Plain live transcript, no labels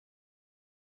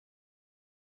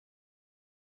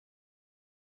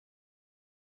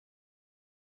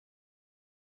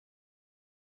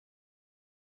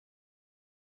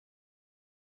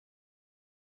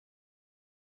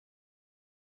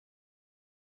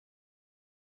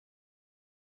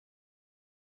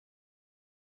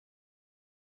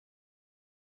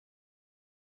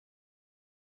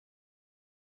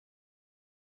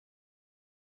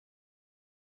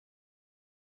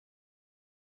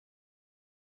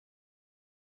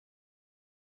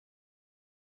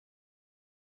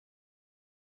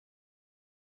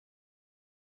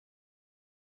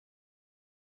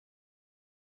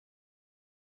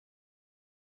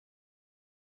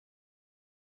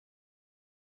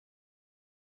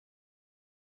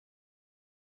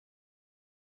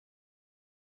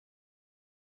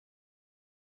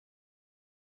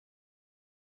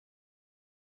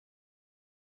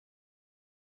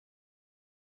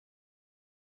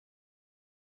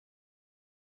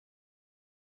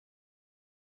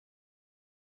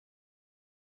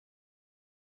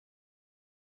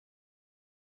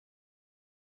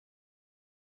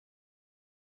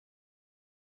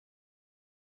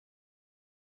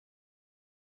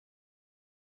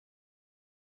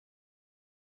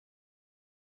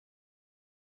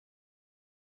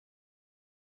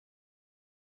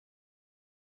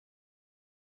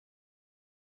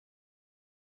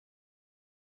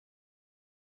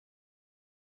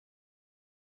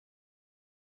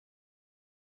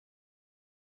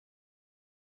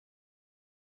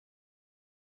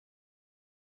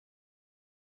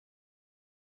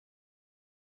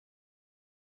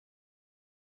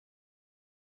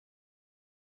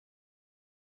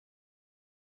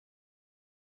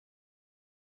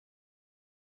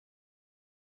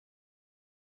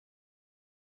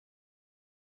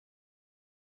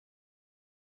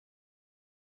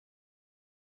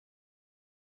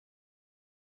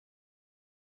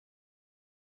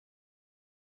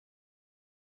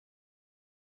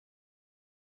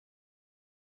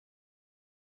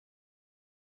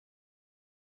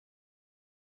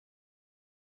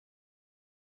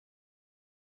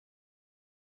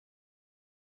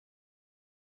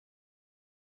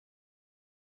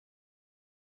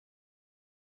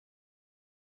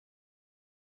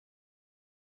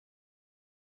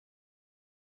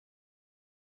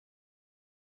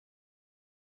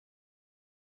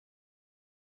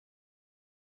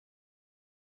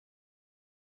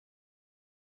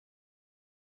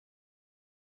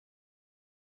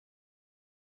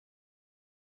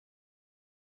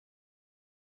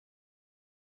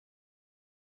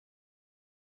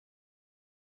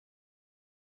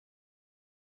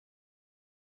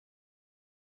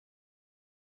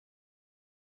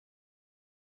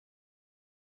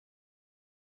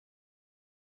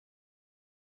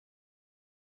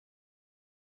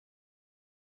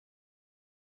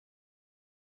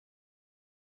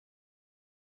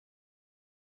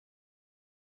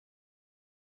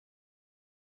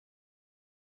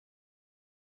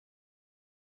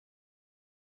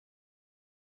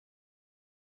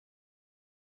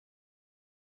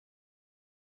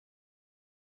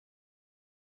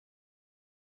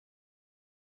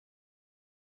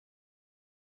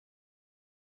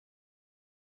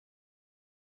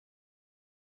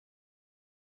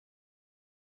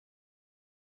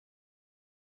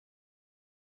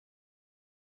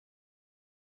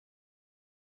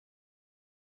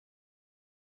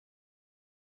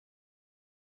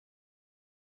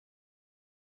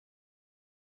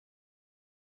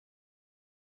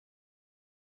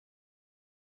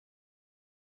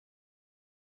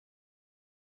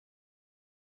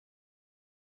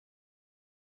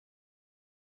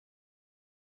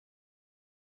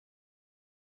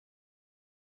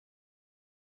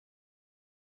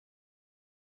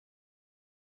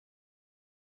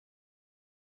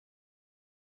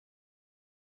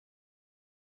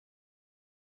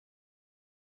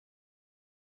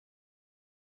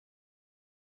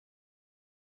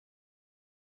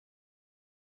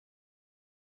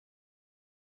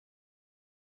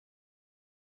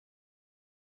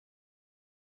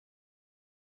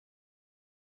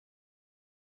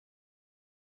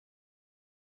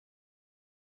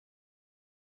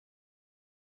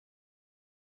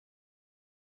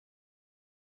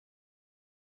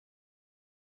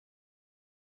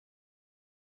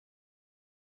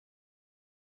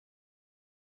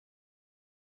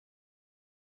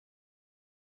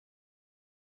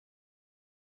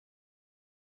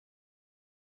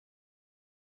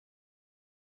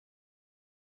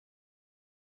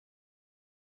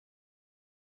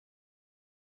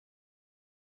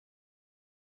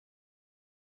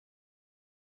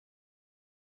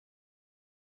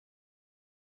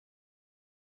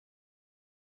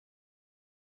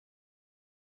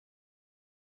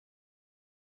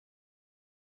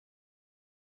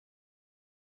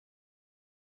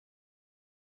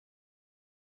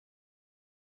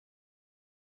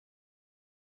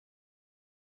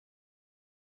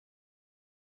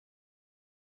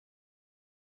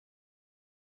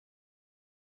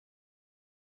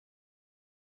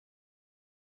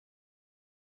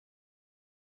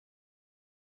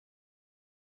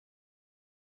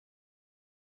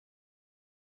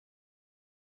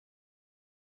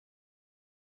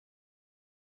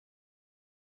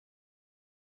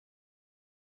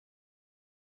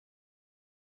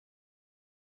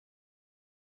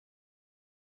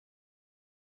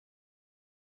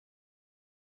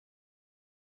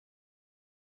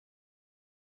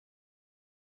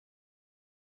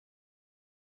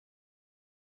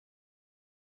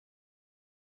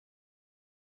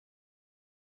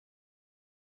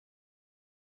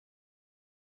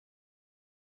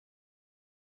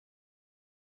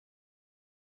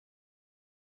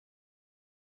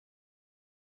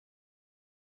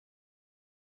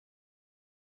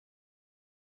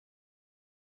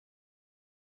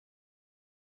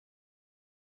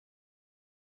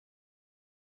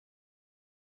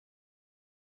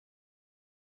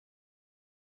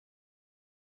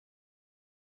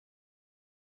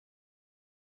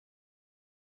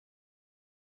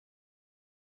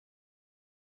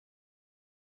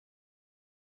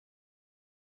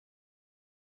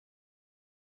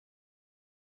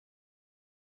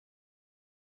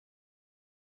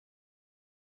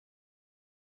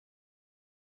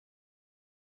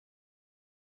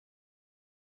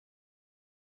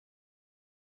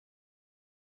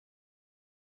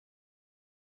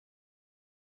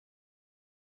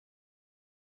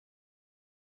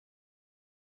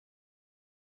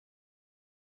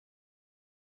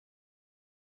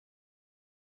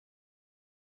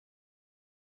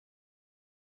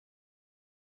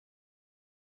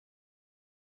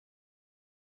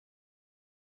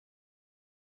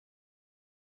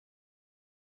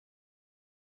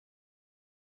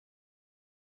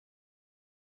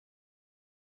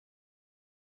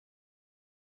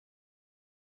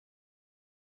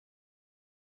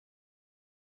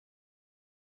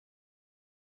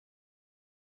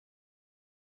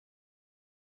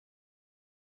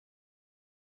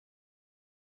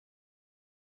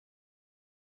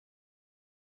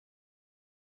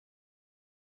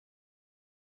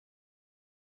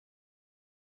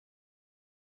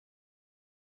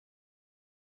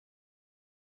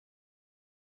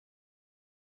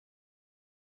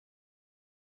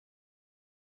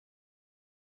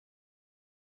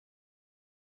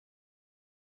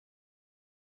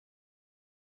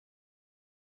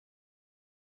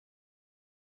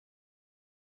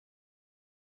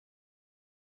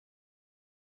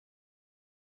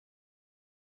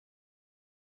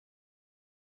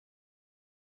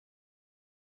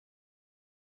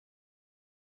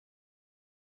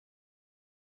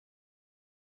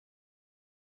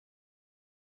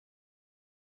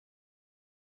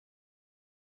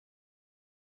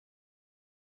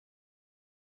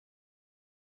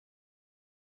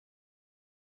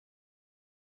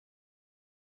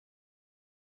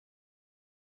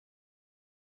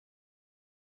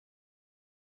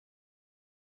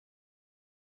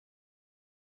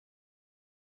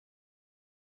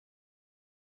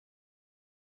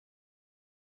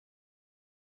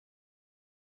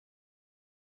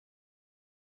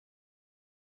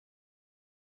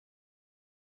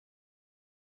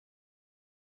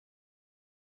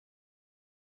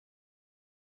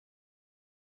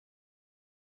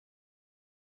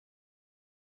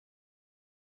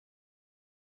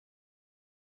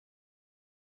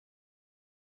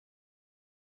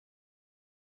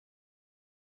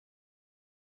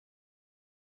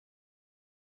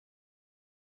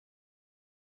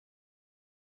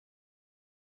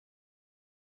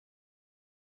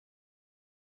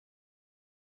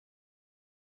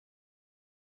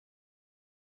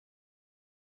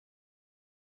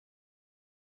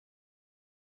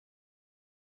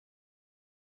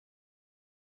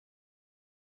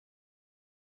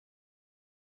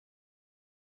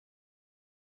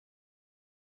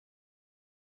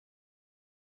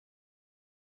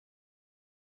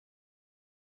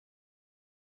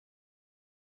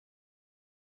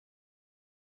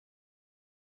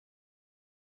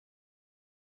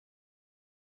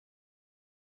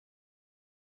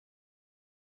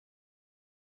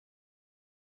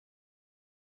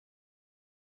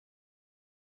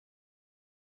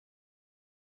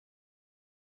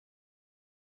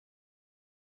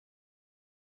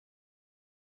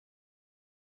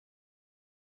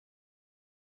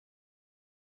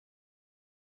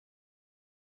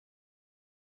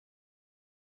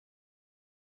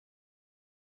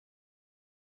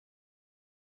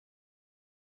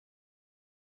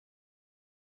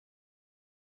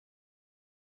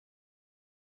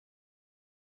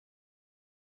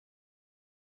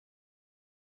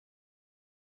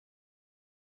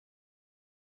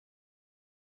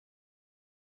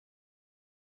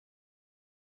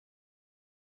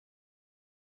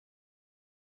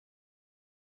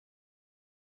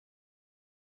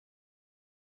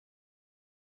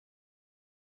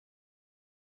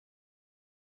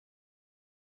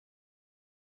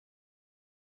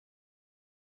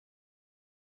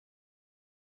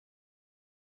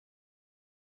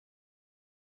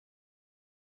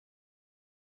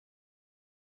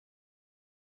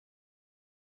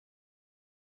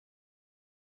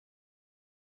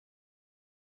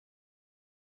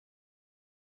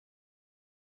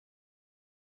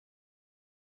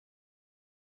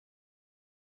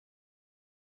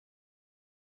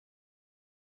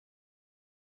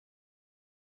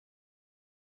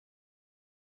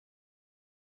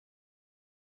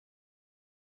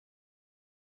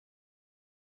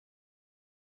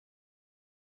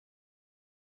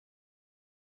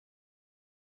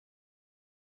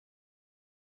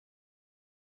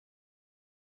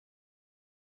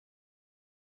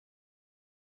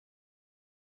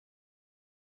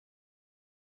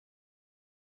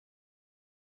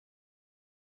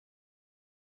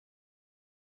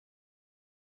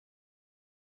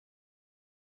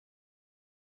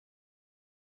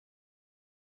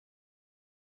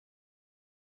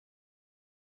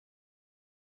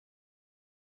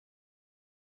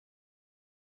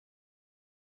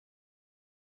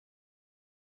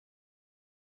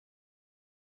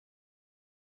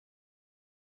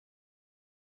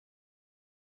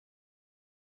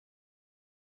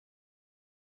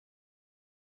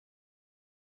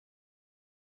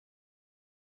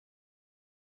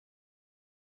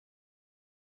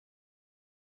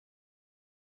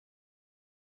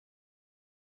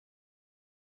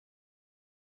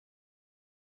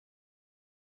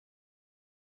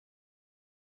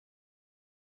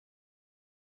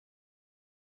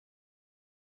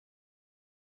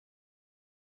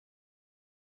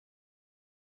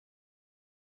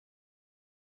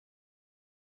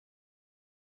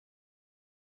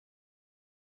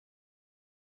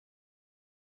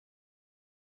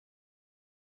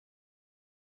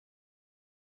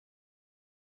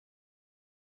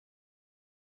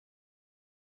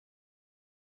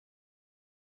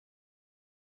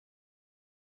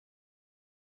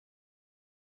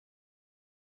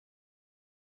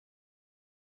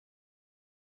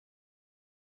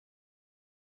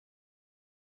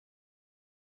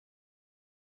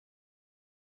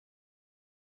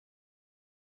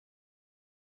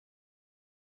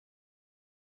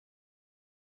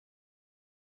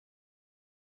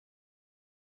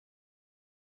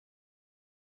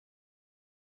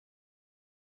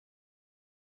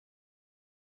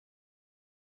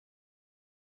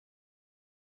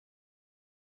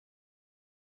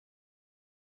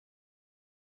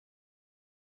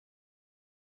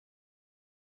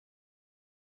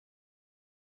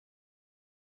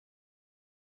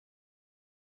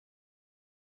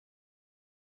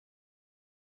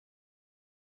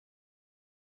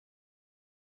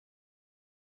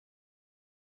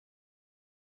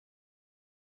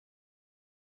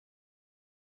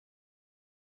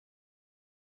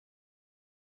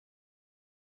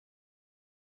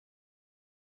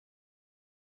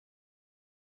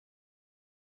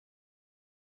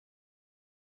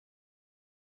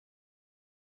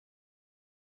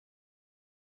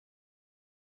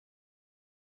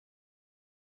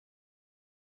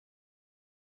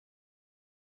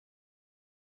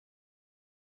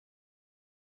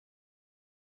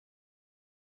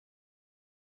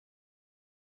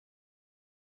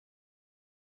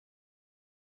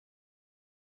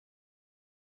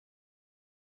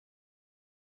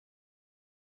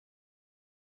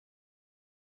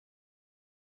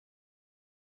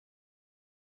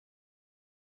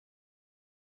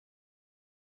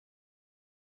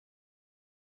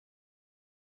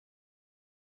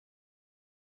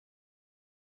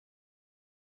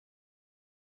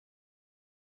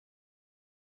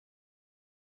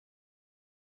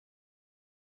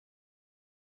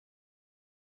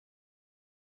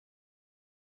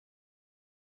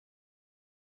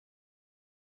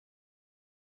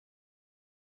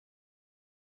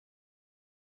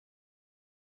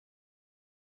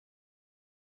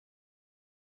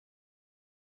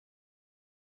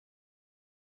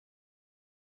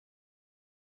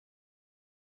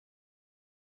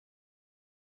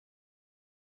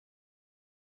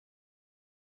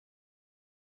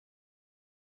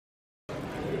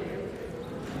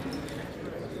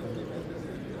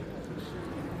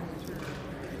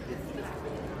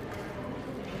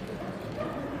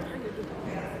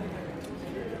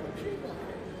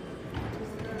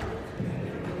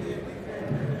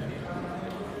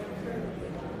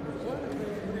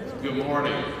Good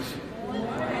morning.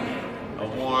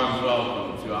 A warm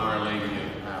welcome to Our Lady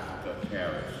of Africa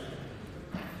Parish.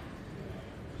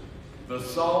 The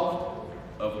salt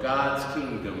of God's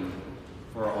kingdom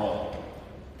for all.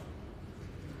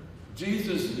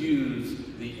 Jesus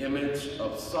used the image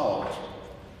of salt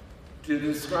to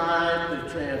describe the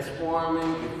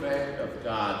transforming effect of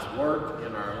God's work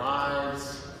in our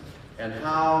lives and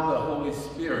how the Holy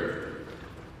Spirit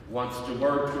wants to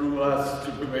work through us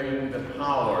to bring the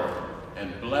power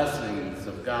and blessings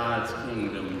of God's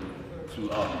kingdom to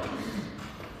others.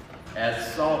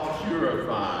 As salt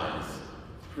purifies,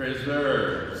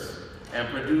 preserves, and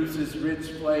produces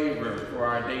rich flavor for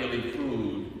our daily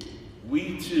food,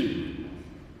 we too,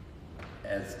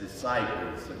 as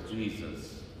disciples of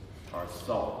Jesus, are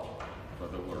salt for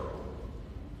the world.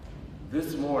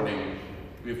 This morning,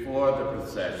 before the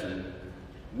procession,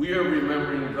 we are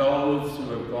remembering those who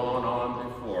have gone on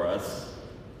before us.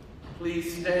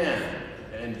 Please stand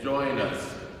and join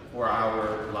us for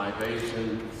our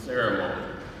libation ceremony.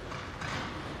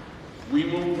 We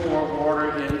will pour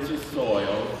water into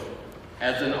soil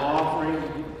as an offering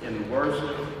in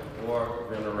worship or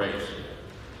veneration.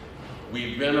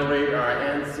 We venerate our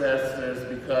ancestors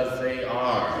because they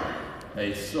are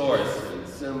a source and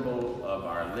symbol of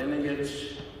our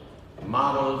lineage,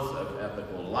 models of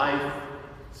ethical life,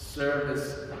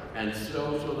 service, and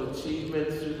social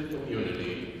achievements to the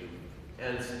community,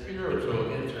 and spiritual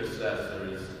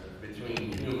intercessors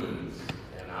between humans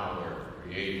and our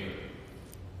Creator.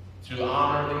 To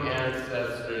honor the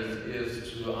ancestors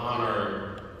is to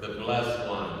honor the blessed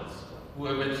ones who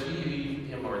have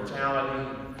achieved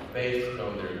immortality based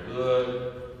on their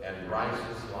good and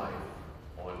righteous life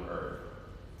on earth.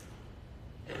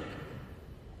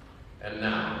 And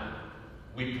now,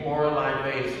 we pour a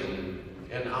libation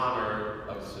in honor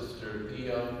of Sister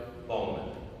Thea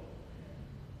Bowman.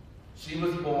 She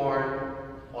was born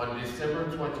on December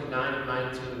 29,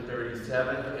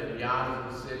 1937 in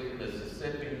Yazoo City,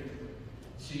 Mississippi.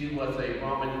 She was a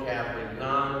Roman Catholic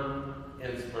nun,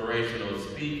 inspirational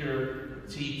speaker,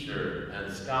 teacher,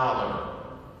 and scholar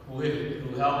who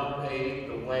helped pave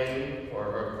the way for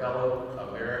her fellow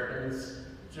Americans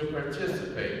to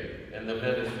participate in the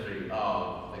ministry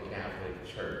of the Catholic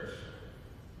Church.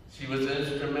 She was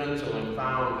instrumental in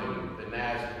founding the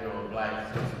National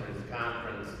Black Sisters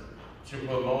Conference to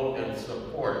promote and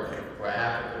support for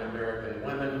African American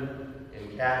women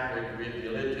in Catholic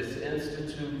religious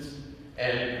institutes,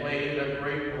 and played a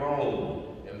great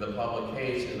role in the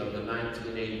publication of the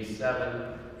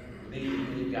 1987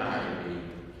 Legally Guided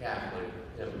Catholic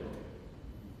Hymnal.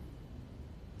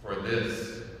 For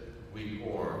this, we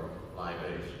pour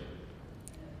libation.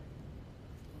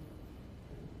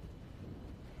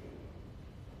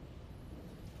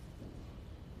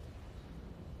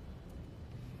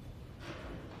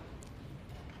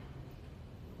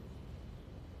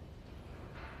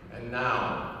 And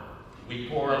now, we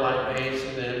pour a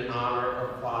libation in honor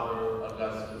of Father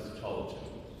Augustus Tolton.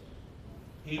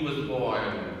 He was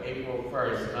born April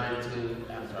 1st,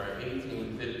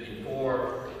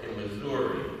 1854 in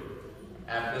Missouri.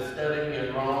 After studying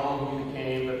in Rome, he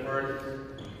became the first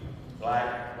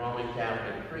Black Roman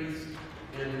Catholic priest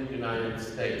in the United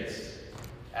States.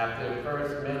 After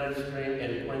first ministering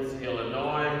in Quincy,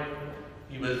 Illinois,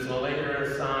 he was later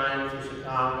assigned to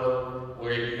Chicago,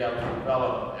 where he helped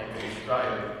develop and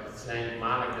construct St.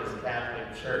 Monica's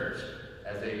Catholic Church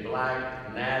as a Black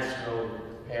national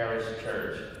parish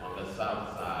church on the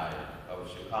south side of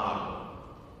Chicago.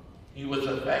 He was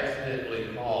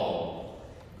affectionately called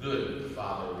Good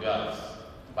Father Gus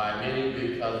by many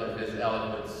because of his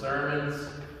eloquent sermons,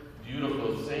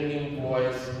 beautiful singing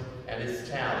voice, and his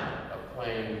talent of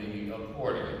playing the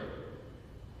accordion.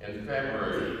 In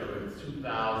February of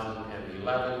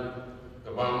 2011,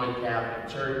 the Roman Catholic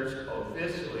Church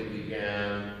officially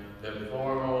began the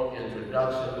formal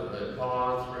introduction of the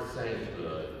cause for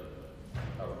sainthood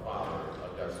of Father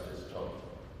Augustus Tolton.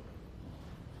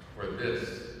 For this,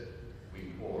 we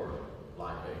pour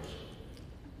libation.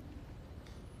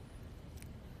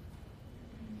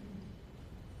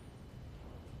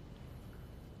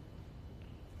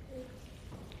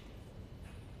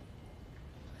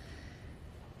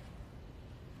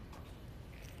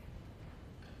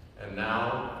 And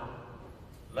now,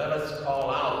 let us call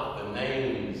out the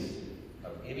names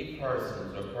of any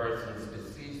persons or persons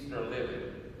deceased or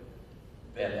living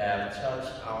that have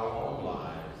touched our own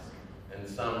lives in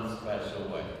some special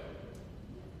way.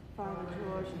 Father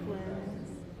George Clemens,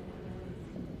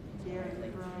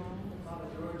 Jerry Brown,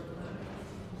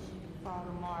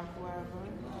 Father Mark Weber,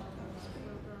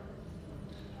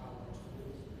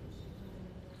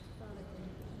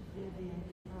 Vivian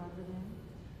Providence,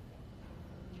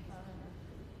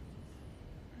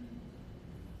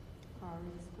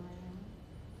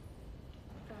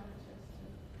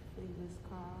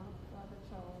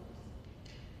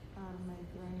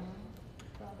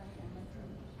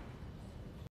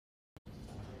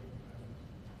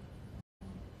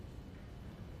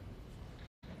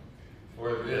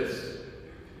 For this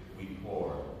we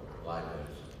pour like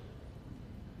this.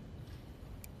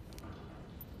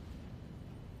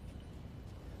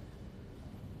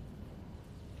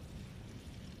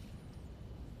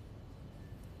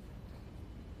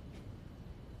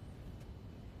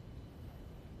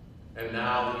 And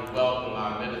now we welcome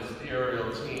our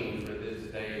ministerial team for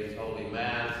this day's Holy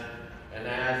Mass and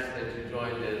ask that you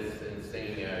join us in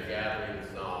singing our gathering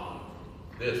song,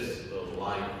 This the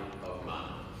Life of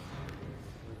Mine.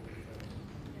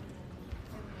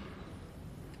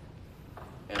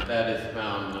 And that is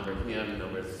found hymn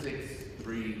number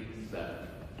 637.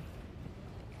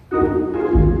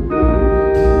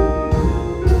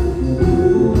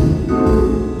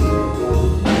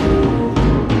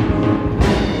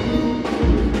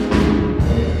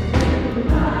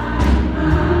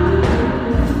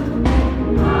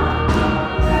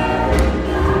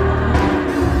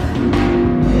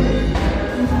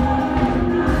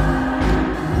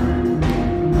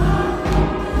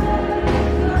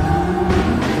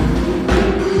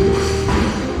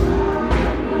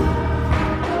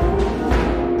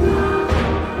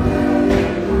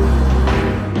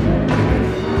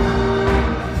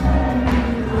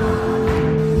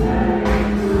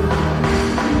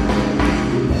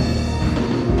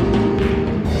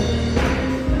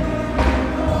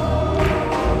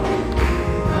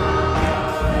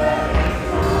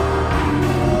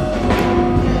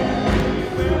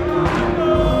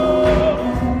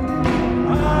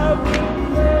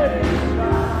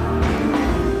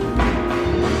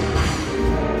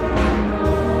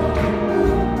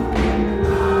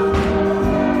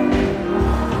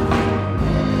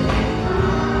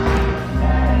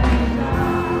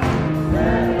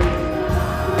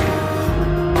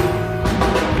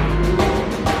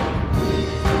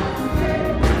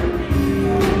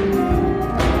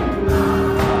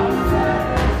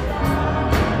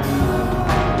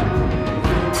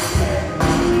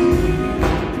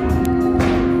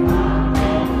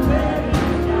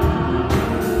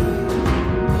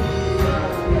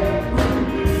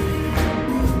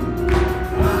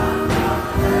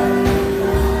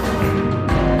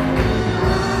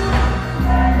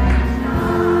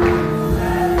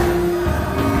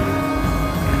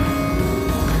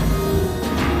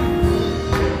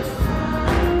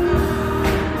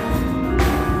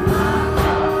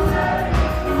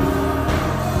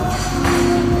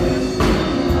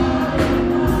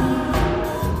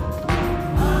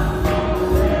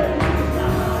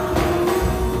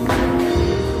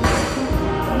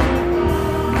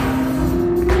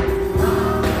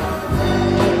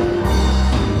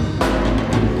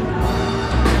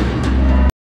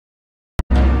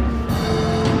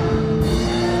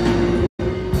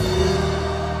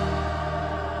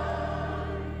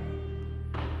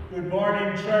 Good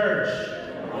morning, church.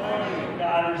 Good morning.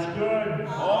 God is good.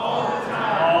 All the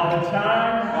time. All the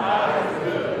time. God is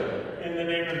good. In the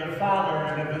name of the Father,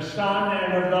 and of the Son,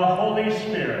 and of the Holy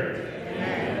Spirit.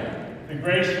 Amen. The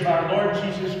grace of our Lord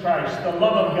Jesus Christ, the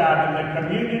love of God, and the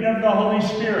communion of the Holy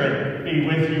Spirit be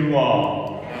with you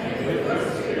all. And with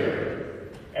your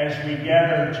spirit. As we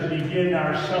gather to begin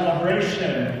our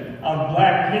celebration of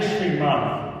Black History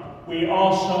Month, we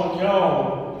also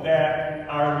know that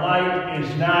our light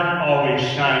is not always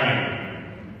shining.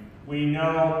 We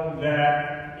know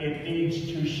that it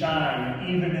needs to shine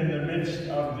even in the midst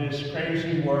of this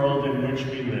crazy world in which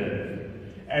we live.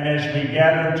 And as we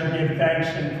gather to give thanks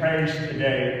and praise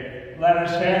today, let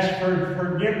us ask for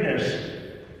forgiveness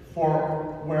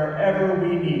for wherever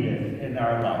we need it in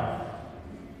our life.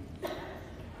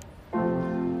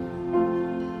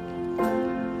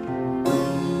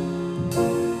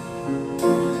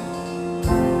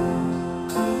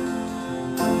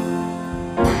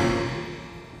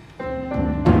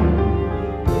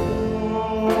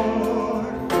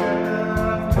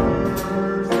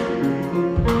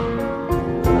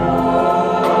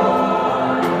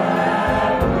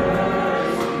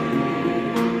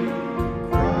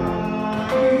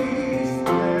 Christ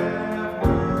have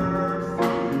mercy.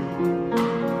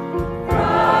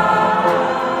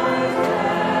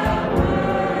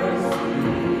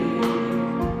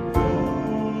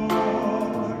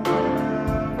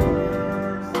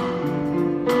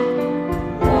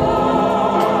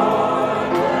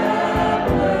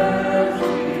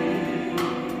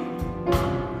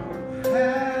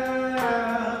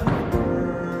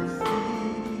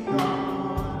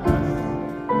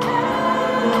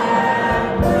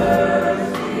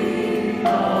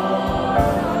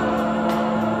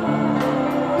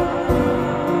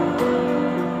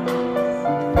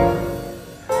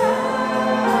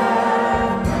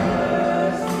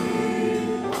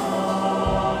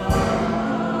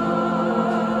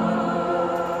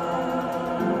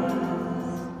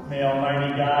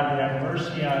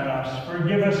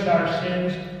 forgive us our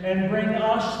sins, and bring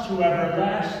us to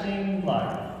everlasting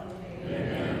life.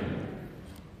 Amen.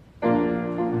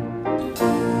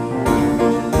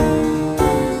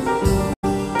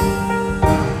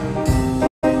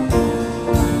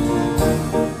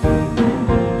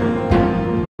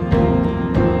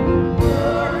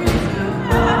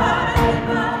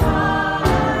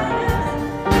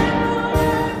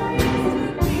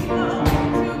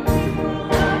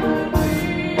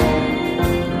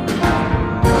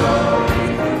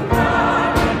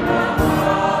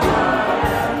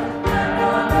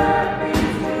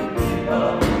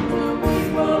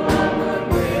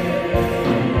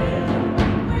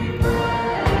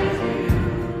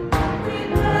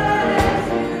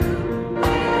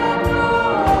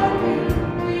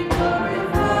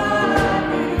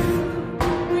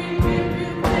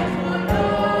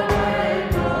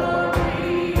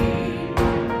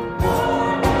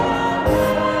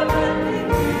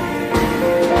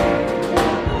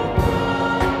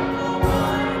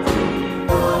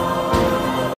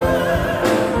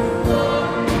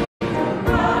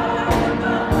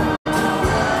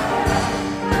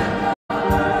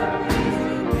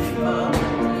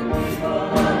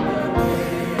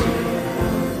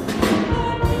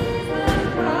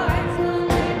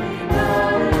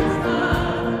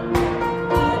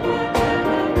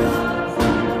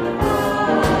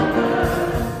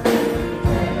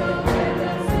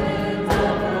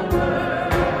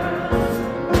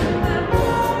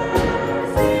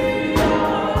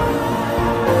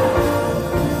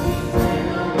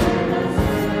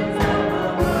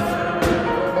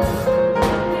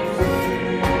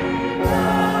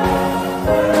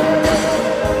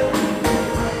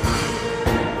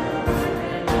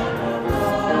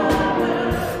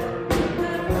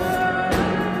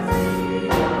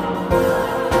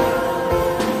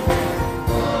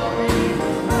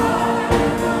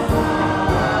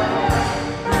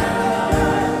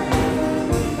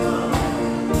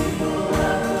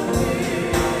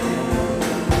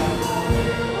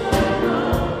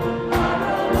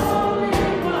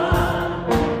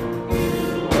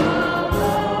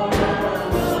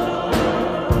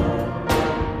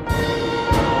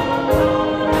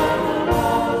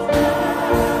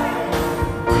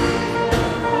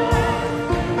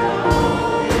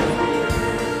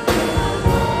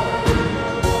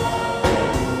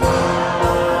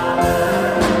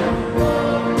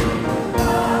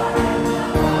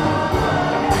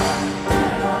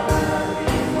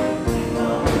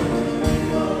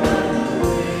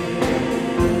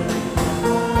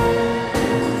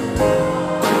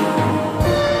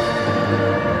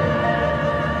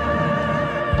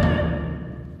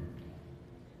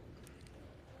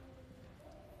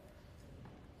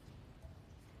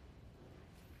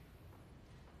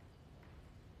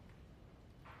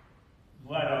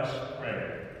 Let us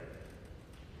pray.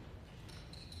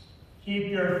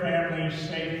 Keep your families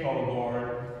safe, O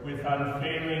Lord, with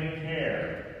unfailing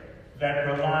care, that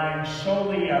relying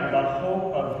solely on the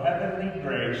hope of heavenly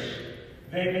grace,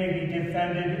 they may be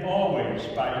defended always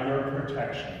by your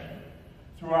protection.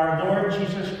 Through our Lord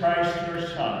Jesus Christ, your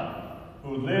Son,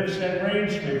 who lives and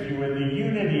reigns with you in the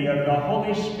unity of the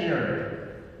Holy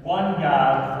Spirit, one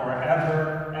God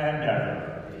forever and ever.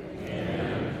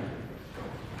 Amen.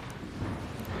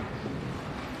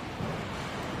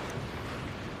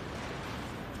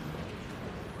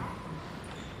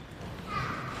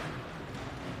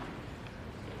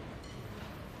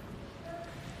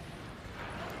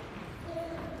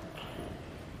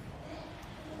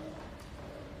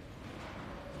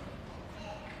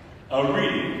 A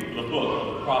reading from the book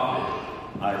of the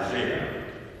prophet Isaiah.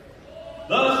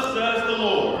 Thus says the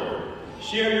Lord,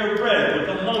 share your bread with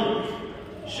the hungry,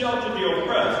 shelter the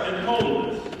oppressed and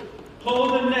homeless,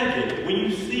 clothe the naked when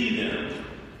you see them,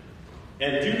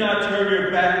 and do not turn your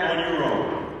back on your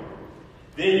own.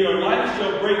 Then your light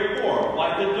shall break forth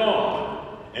like the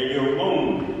dawn, and your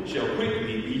wound shall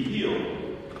quickly be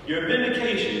healed. Your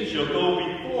vindication shall go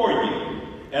before you,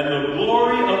 and the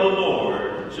glory of the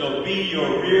Lord shall be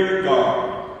your rear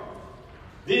guard.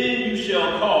 Then you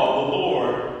shall call, the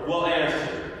Lord will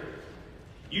answer.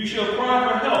 You shall cry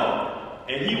for help,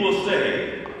 and he will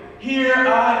say, here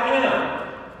I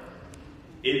am.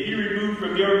 If you remove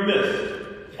from your midst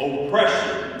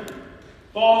oppression,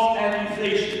 false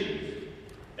accusations,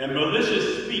 and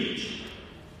malicious speech,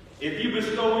 if you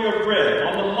bestow your bread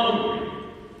on the hungry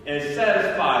and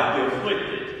satisfy the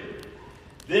afflicted,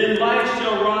 then light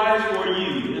shall rise for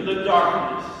you in the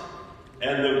darkness,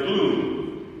 and the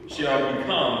gloom shall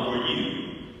become for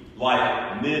you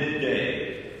like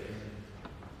midday.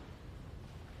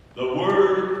 The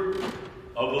word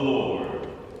of the Lord.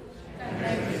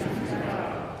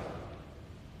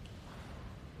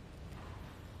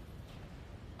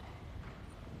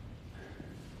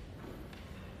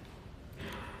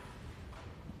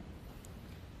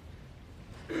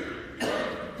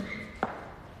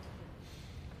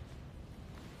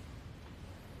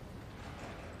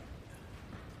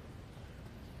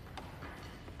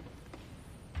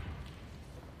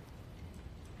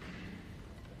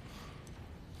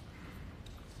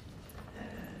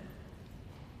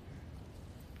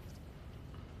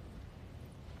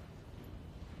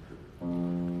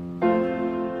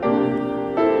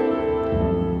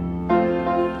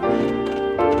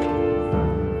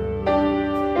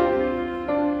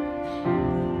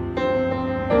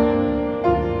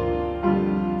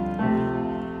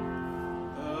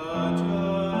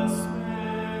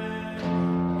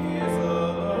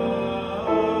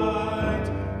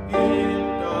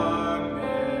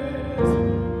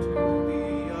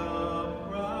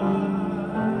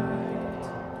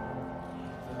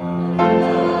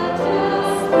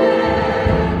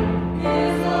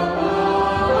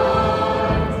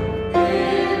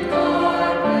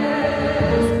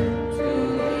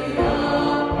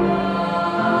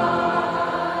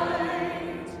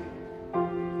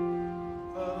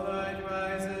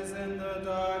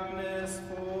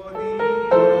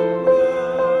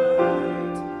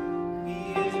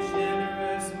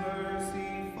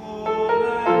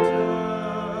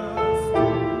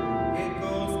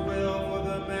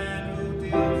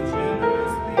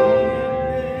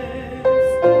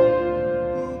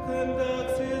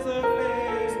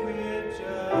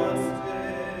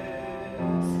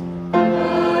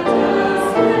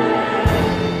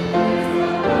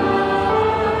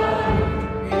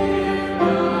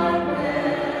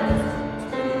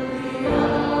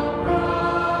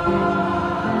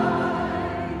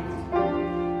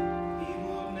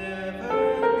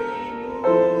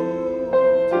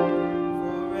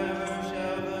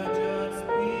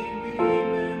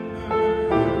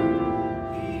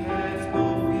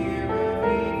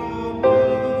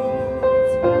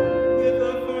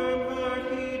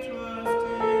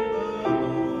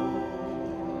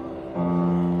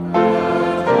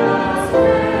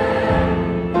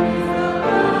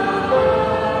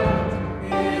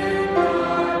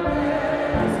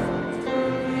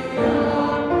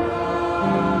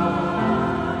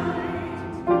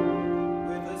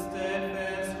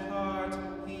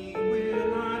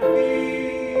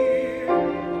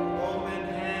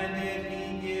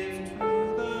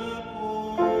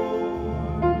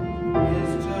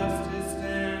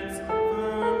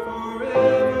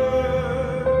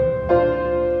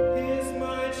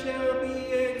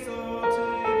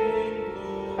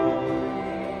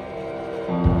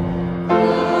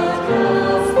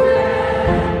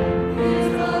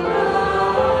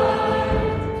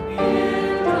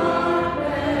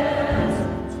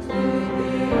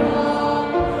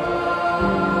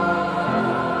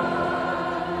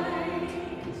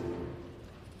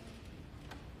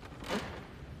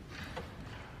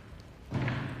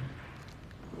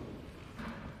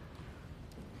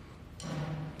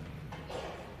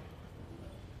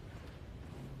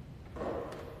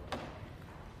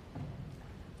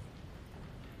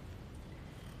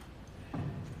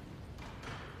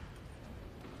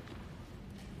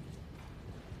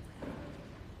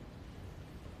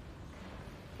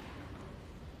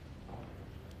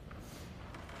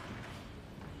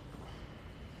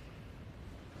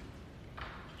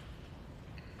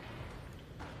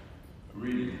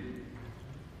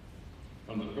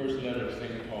 first letter of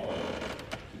St. Paul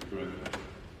to Corinthians.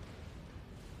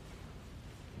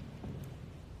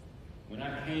 When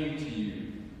I came to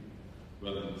you,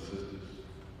 brothers and sisters,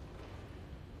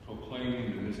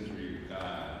 proclaiming the mystery of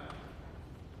God,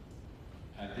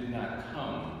 I did not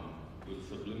come with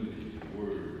sublimity of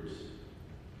words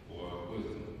or of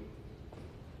wisdom.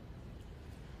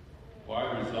 For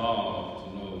I resolved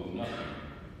to know nothing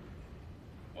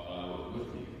while I was with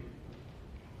you,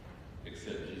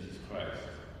 except Jesus Christ,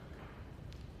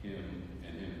 him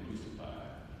and him crucified.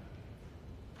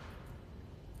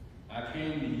 I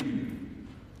came to you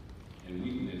in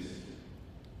weakness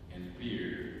and fear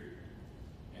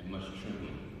and much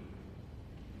trembling.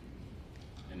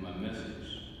 And my message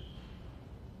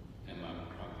and my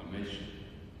proclamation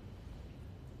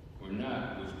were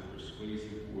not with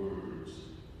persuasive words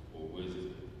or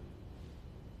wisdom,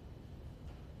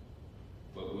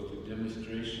 but with the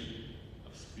demonstration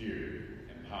of spirit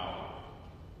and power,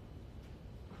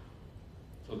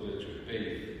 so that your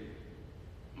faith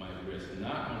might rest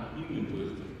not on human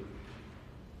wisdom,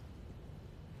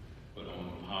 but on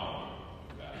the power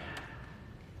of God.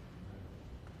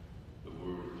 The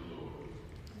word of the Lord.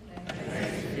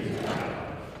 Thanks be to God.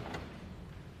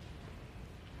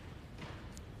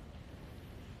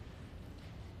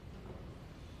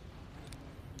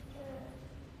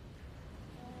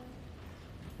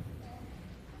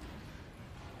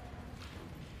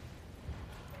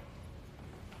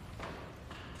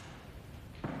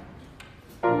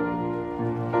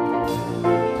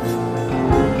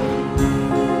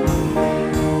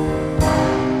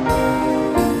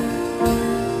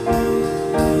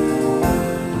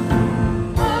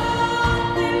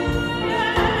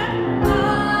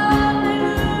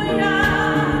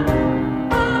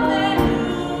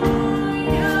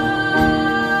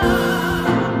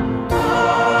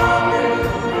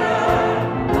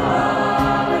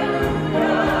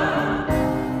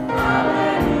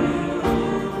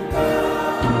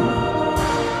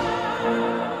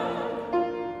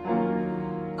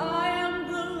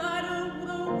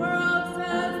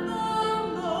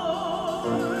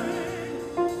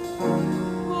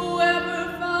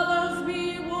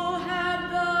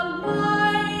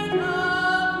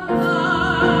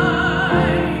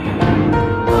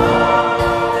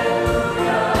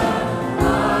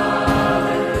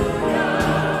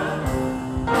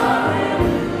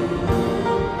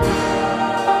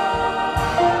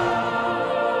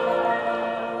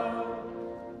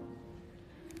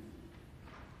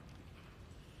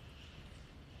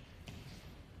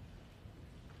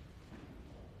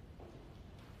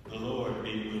 The Lord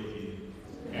be with you.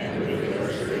 And with your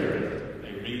spirit. A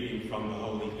reading from the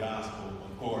Holy Gospel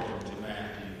according to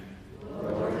Matthew.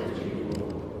 Glory to you,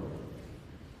 Lord.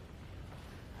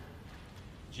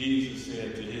 Jesus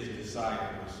said to his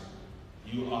disciples,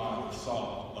 "You are the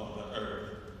salt of the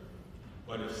earth.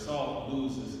 But if salt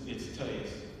loses its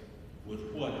taste,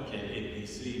 with what can it be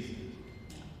seasoned?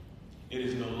 It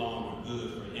is no longer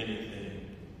good for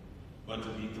anything, but to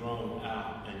be thrown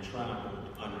out and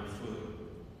trampled underfoot.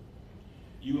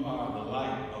 You are the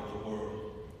light of the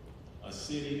world. A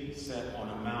city set on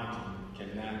a mountain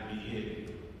cannot be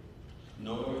hidden,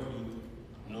 nor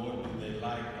do they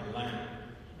light a lamp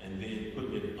and then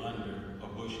put it under a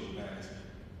bushel basket.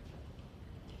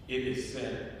 It is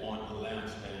set on a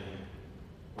lampstand,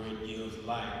 where it gives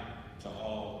light to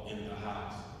all in the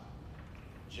house.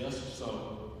 Just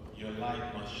so your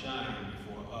light must shine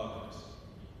before others,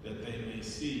 that they may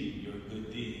see your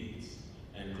good deeds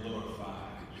and glorify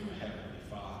your heavenly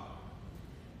Father."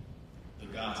 The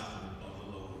Gospel of the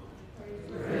Lord.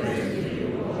 Praise to you,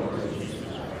 Lord Jesus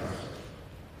Christ.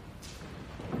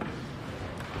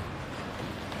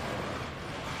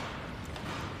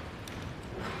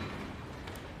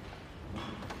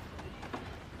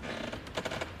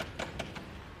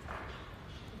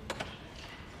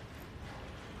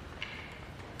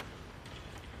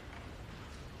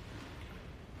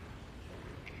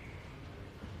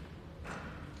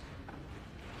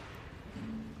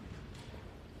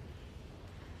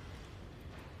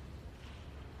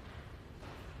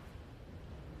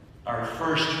 Our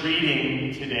first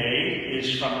reading today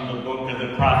is from the book of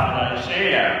the prophet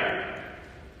Isaiah.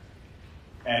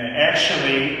 And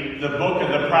actually, the book of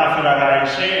the prophet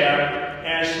Isaiah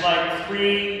has like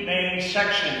three main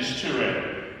sections to it.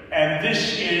 And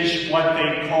this is what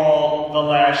they call the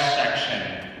last section,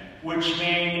 which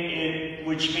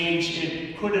means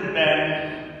it could have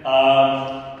been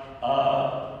a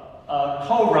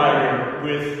co-writer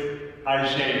with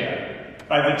Isaiah.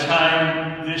 By the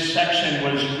time this section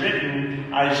was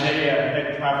written, Isaiah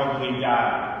had probably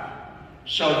died.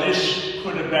 So this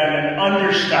could have been an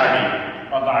understudy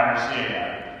of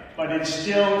Isaiah. but it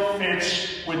still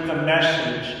fits with the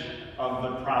message of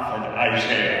the prophet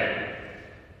Isaiah.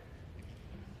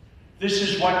 This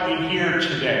is what we hear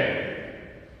today.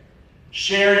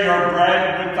 Share your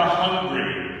bread with the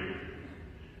hungry.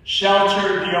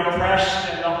 Shelter the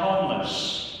oppressed and the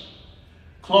homeless.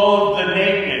 Clothe the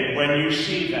naked when you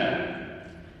see them.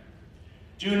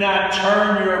 Do not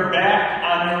turn your back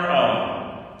on your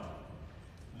own.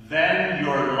 Then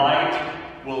your light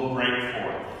will break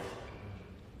forth.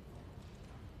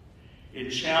 It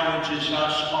challenges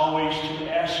us always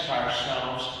to ask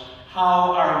ourselves,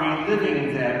 how are we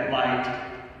living that light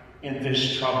in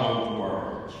this troubled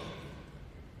world?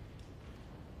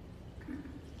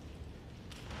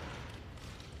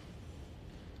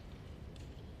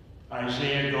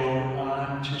 Isaiah goes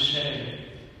on to say,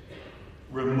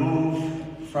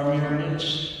 remove from your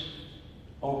midst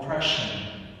oppression.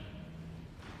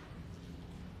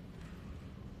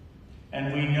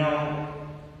 And we know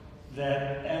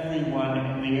that everyone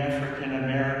in the African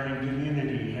American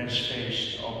community has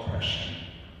faced oppression.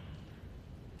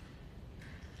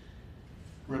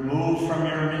 Remove from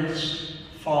your midst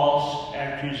false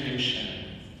accusation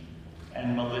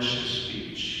and malicious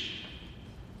speech.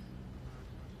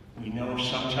 We know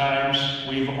sometimes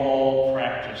we've all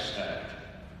practiced that.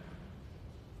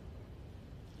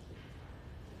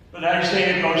 But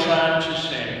Isaiah goes on to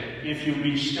say, if you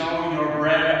bestow your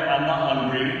bread on the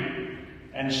hungry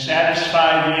and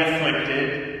satisfy the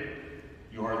afflicted,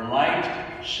 your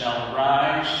light shall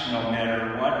rise no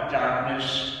matter what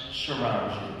darkness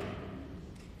surrounds you.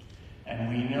 And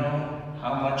we know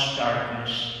how much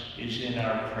darkness is in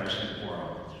our present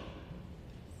world.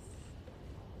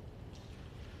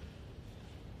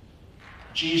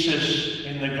 Jesus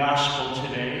in the gospel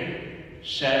today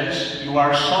says, you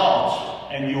are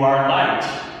salt and you are light.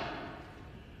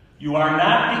 You are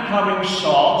not becoming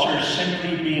salt or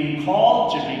simply being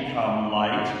called to become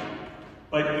light,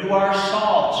 but you are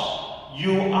salt.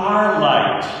 You are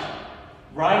light.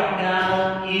 Right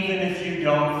now, even if you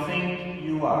don't think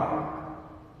you are.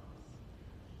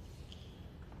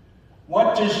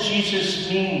 What does Jesus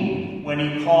mean when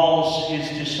he calls his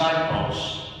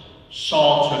disciples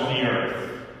salt of the earth?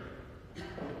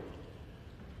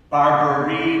 Barbara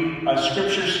Reed, a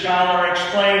scripture scholar,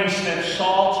 explains that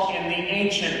salt in the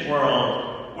ancient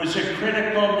world was a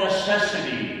critical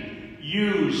necessity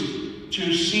used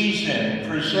to season,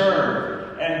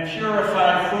 preserve, and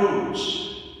purify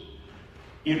foods.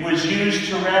 It was used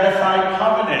to ratify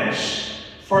covenants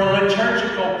for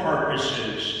liturgical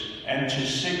purposes and to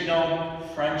signal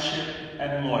friendship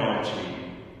and loyalty.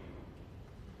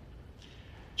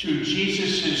 To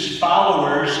Jesus'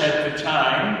 followers at the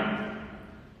time,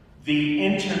 the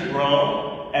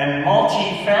integral and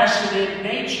multifaceted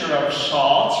nature of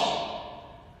salt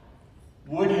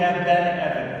would have been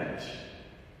evident.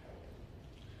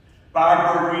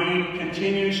 Barbara Reed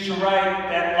continues to write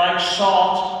that like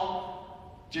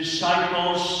salt,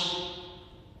 disciples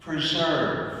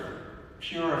preserve,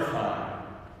 purify,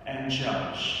 and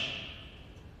judge,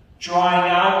 drawing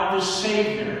out the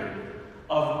Savior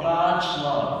of God's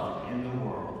love in the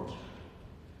world.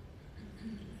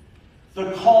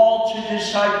 The call to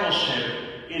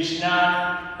discipleship is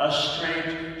not a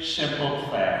straight, simple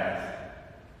path.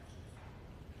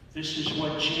 This is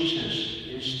what Jesus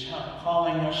is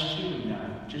calling us to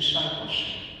now,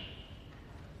 discipleship.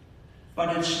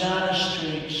 But it's not a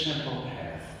straight, simple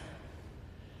path.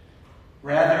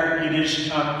 Rather, it is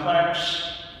complex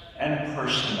and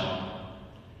personal.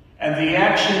 And the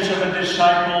actions of a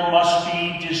disciple must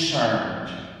be discerned.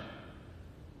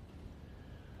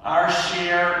 Our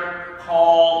shared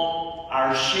call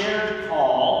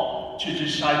to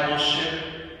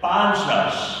discipleship bonds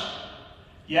us,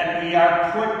 yet we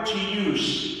are put to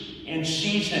use in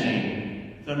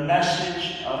seasoning the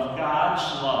message of God's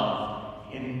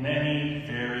love in many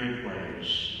varied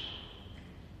ways.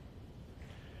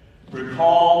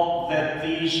 Recall that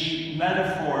these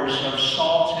metaphors of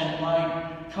salt and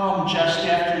light come just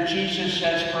after Jesus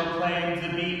has proclaimed the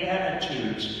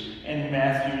Beatitudes in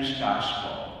Matthew's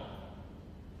Gospel.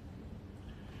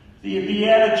 The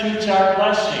Beatitudes are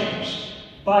blessings,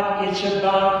 but it's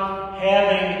about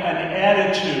having an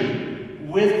attitude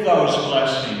with those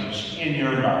blessings in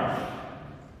your life.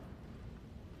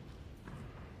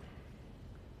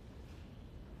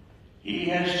 He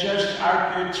has just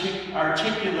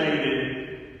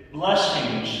articulated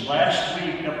blessings last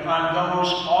week upon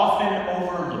those often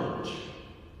overlooked.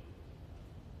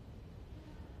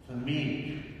 The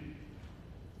meek,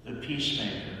 the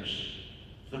peacemakers,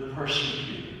 the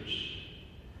persecutors.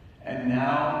 And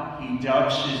now he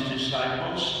dubs his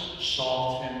disciples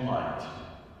salt and light.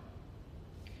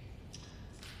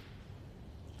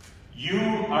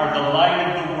 You are the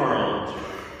light of the world.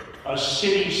 A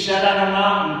city set on a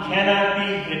mountain cannot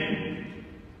be hidden.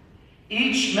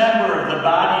 Each member of the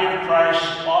body of Christ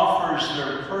offers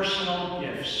their personal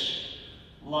gifts,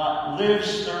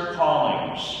 lives their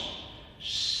callings,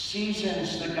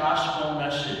 seasons the gospel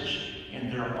message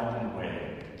in their own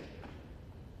way.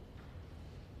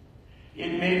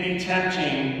 It may be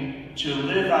tempting to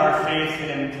live our faith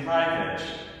in private,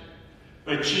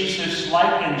 but Jesus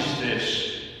likens this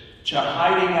to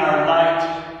hiding our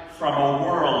light from a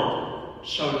world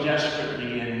so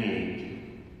desperately in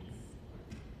need.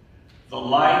 The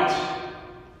light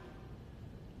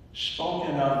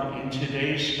spoken of in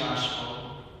today's gospel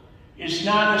is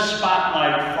not a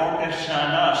spotlight focused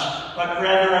on us, but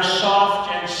rather a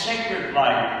soft and sacred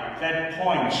light that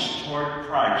points toward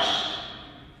Christ,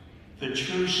 the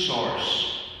true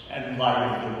source and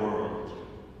light of the world.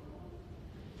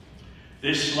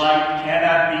 This light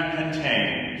cannot be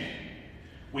contained.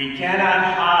 We cannot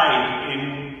hide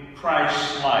in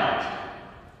Christ's light.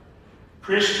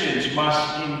 Christians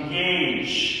must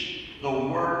engage the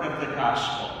work of the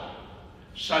gospel,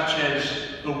 such as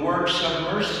the works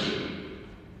of mercy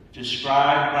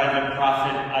described by the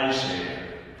prophet Isaiah.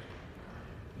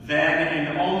 Then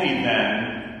and only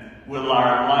then will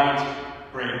our light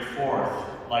break forth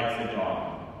like the dawn.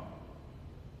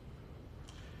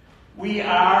 We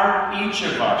are, each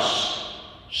of us,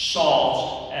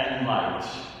 salt and light,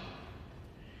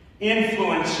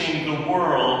 influencing the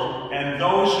world and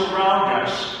those around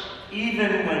us,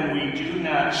 even when we do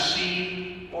not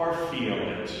see or feel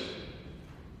it.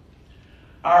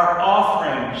 Our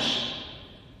offerings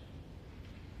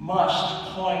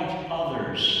must point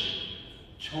others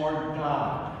toward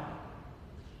God,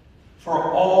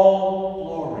 for all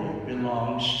glory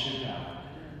belongs to God.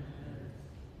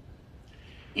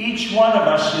 Each one of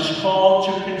us is called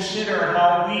to consider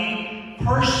how we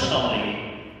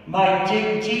personally might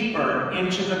dig deeper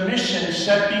into the mission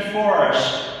set before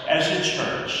us as a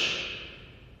church.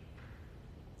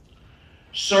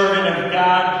 Servant of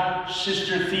God,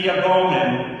 Sister Thea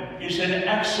Bowman is an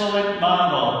excellent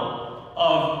model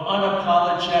of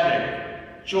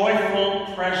unapologetic,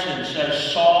 joyful presence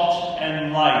as salt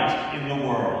and light in the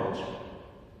world.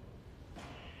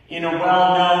 In a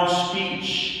well-known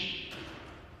speech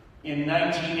in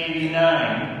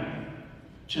 1989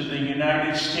 to the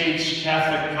United States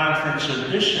Catholic Conference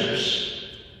of Bishops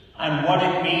on what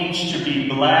it means to be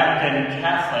Black and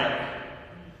Catholic,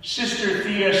 Sister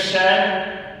Thea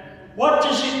said, "What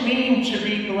does it mean to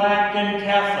be Black and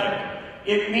Catholic?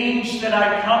 It means that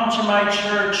I come to my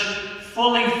church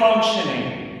fully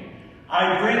functioning.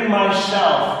 I bring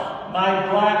myself, my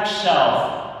Black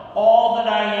self, all that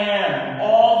I am,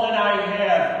 all that I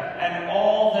have, and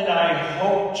all that I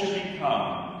hope to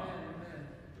become.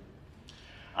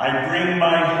 I bring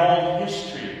my whole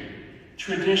history,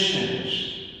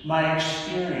 traditions, my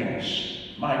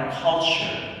experience, my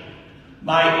culture,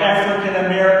 my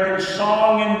African-American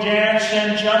song and dance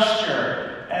and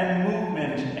gesture, and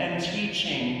movement and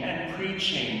teaching and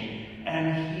preaching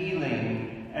and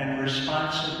healing and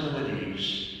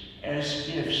responsibilities as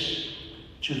gifts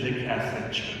to the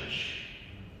Catholic Church."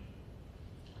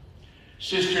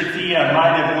 Sister Thea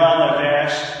might have well have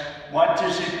asked, what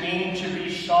does it mean to be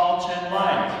salt and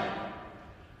light?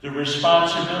 The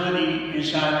responsibility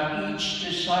is on each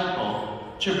disciple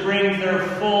to bring their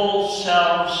full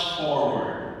selves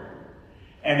forward.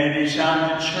 And it is on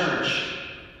the church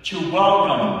to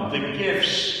welcome the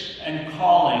gifts and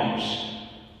callings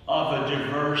of a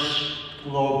diverse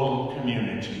global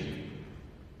community.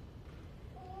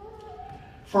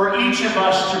 For each of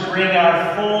us to bring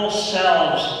our full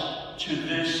selves to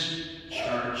this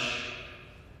church,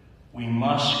 we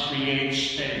must create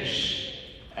space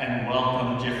and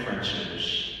welcome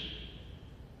differences.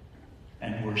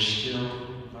 And we're still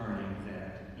learning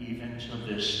that, even to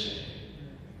this day.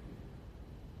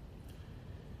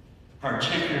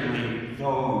 Particularly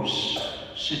those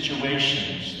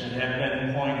situations that have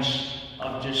been points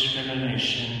of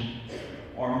discrimination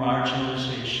or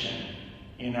marginalization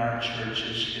in our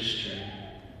church's history.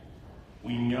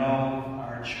 We know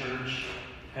our church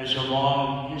has a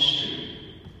long history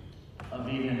of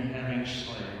even having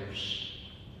slaves.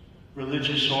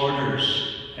 Religious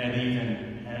orders had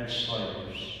even had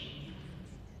slaves.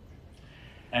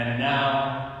 And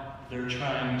now they're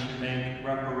trying to make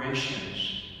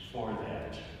reparations for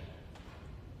that.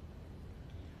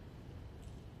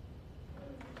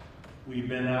 We've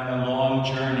been on a long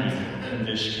journey in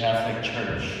this Catholic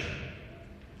Church.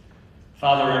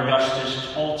 Father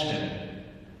Augustus Tolton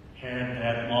had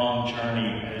that long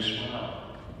journey as well.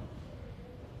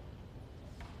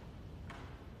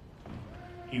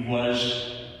 He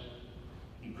was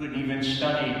He couldn't even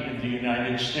study in the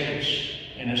United States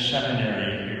in a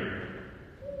seminary here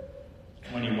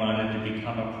when he wanted to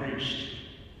become a priest.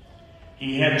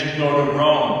 He had to go to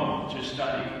Rome to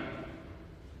study.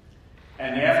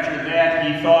 And after that,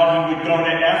 he thought he would go to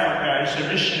Africa as a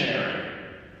missionary.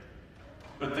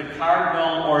 But the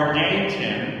cardinal ordained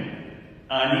him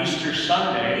on Easter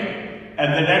Sunday,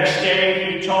 and the next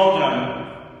day he told him,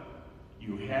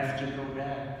 "You have to go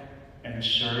back and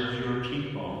serve your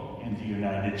people in the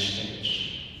United States."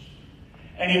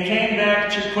 And he came back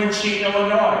to Quincy,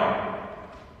 Illinois,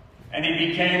 and he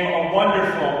became a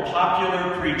wonderful,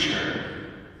 popular preacher.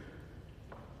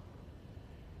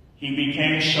 He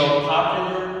became so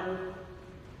popular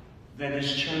that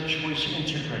his church was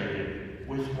integrated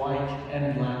with white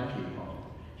and black people.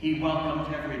 He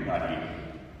welcomed everybody.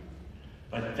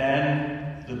 But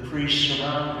then the priests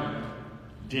around him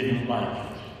didn't like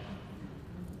it.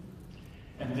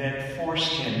 And that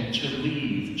forced him to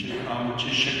leave to come to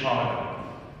Chicago.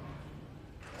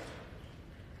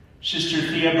 Sister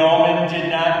Thea Bowman did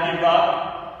not give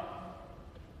up.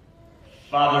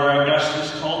 Father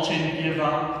Augustus Colton gave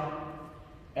up.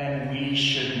 And we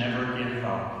should never give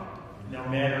up, no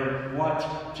matter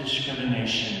what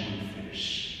discrimination we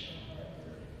face.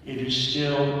 It is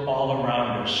still all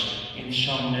around us in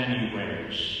so many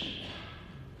ways,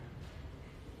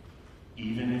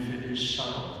 even if it is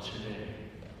subtle today.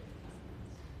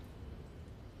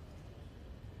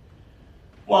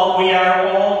 While we are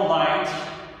all light,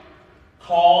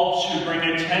 called to bring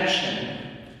attention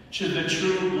to the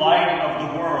true light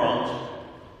of the world,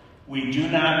 we do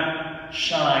not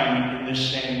shine in the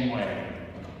same way.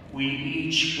 We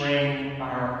each bring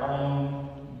our own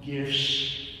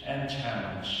gifts and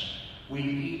talents. We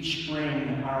each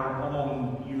bring our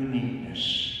own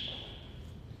uniqueness.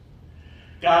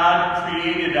 God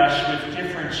created us with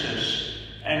differences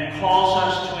and calls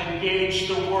us to engage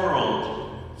the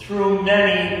world through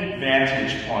many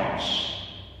vantage points.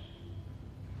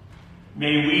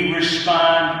 May we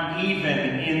respond even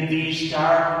in these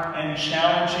dark and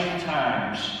challenging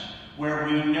times where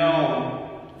we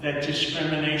know that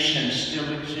discrimination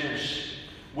still exists,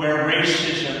 where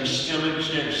racism still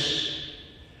exists.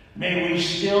 May we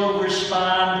still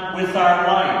respond with our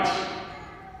light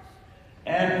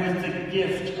and with the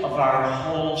gift of our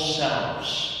whole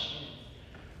selves.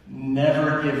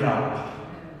 Never give up.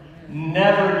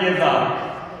 Never give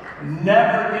up.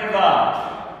 Never give up.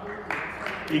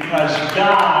 Because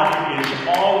God is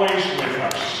always with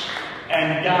us,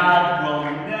 and God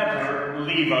will never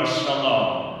leave us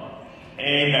alone.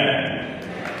 Amen.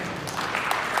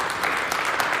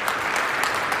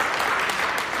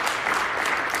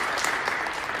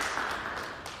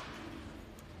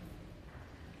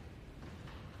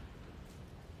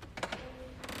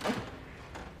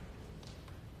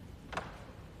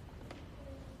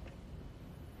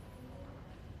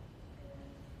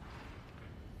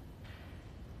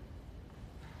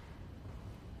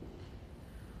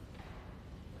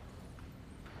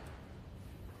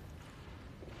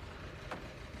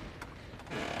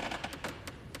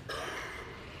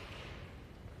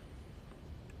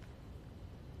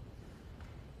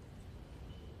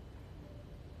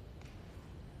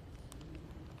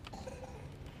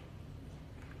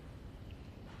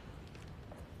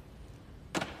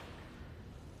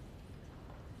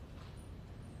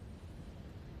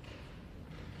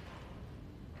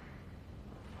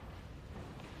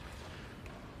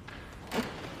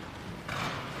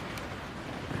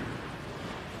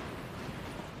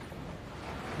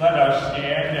 Let us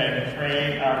stand and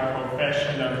pray our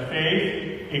profession of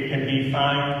faith. It can be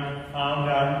found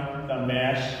on the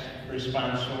Mass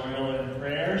responsorial and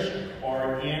prayers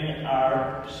or in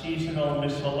our seasonal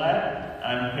missalette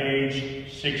on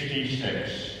page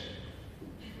 66.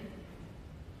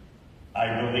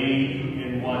 I believe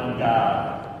in one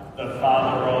God, the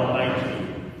Father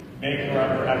Almighty, maker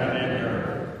of heaven and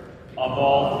earth, of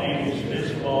all things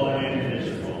visible and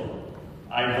invisible.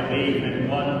 I believe in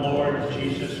one Lord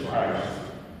Jesus Christ,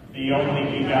 the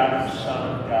only begotten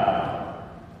Son of God,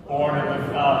 born of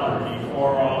the Father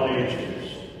before all ages,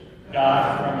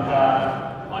 God from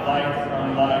God, light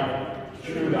from light,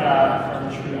 true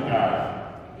God from true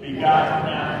God,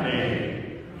 begotten not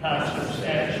made,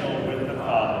 consubstantial with the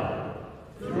Father.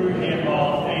 Through him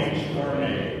all things were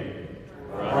made.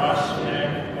 For us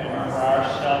men and for our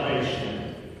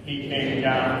salvation, he came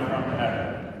down from heaven,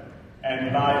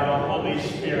 and by the Holy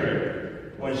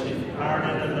Spirit was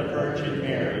incarnate of the Virgin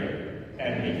Mary,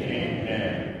 and became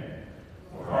man.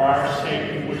 For our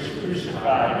sake he was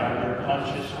crucified under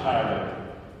Pontius Pilate.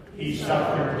 He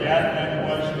suffered death and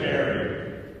was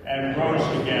buried, and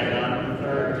rose again on the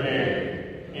third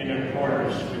day, in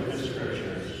accordance with the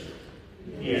Scriptures.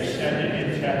 He ascended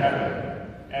into heaven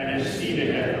and is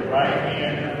seated at the right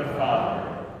hand of the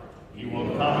Father. He will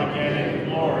come again in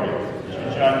glory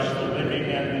to judge the living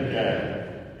and the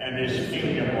dead, and his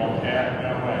kingdom will have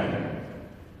no end.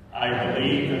 I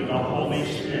believe in the Holy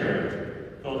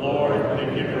Spirit, the Lord, the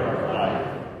giver of life,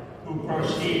 who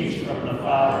proceeds from the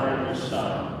Father and the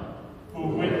Son, who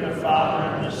with the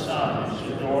Father and the Son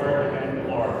is adored and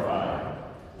glorified,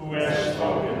 who has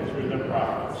spoken through the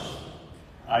prophets.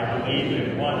 I believe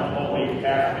in one holy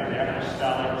Catholic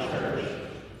Apostolic Church.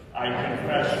 I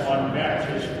confess one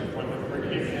baptism for the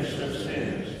forgiveness of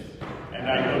sins, and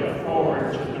I look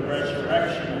forward to the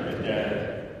resurrection of the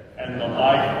dead and the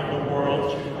life of the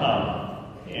world to come.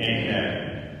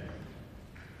 Amen.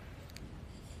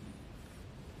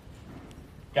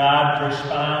 God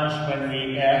responds when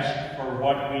we ask for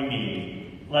what we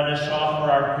need. Let us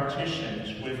offer our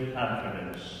petitions with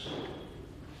confidence.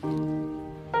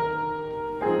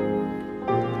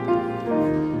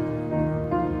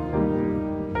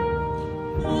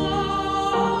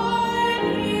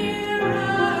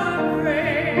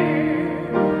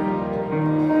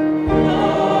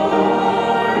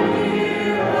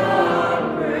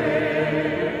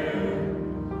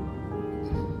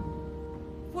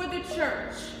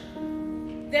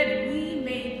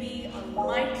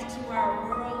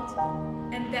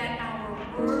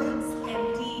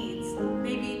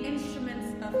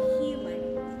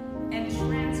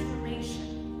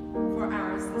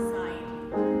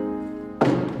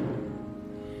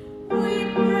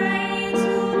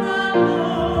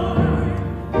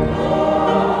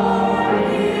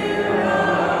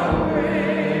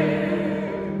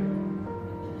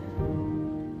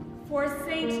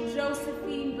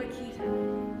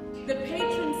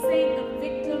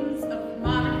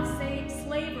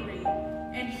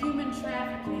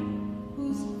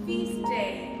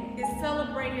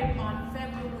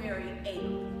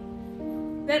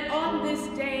 That on this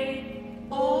day,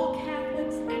 all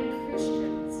Catholics and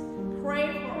Christians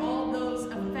pray for all those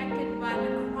affected by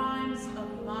the crimes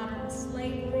of modern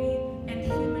slavery and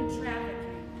human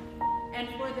trafficking, and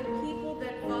for the people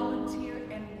that volunteer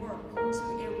and work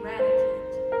to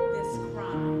eradicate this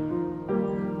crime.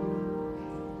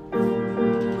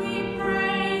 We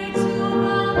pray to the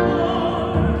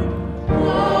Lord,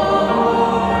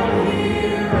 Lord,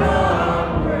 hear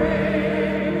our prayer.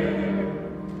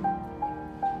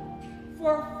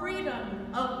 For freedom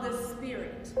of the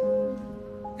Spirit,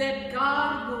 that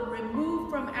God will remove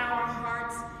from our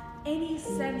hearts any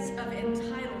sense of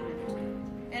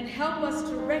entitlement and help us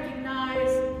to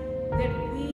recognize that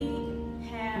we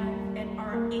have and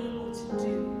are able to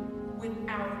do with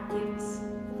our gifts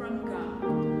from God.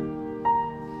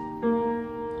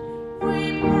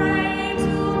 We pray to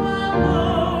the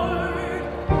Lord,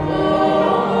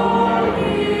 Lord,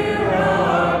 hear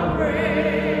our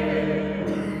prayer.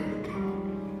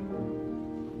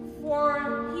 For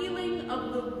healing of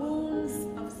the wounds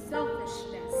of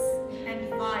selfishness and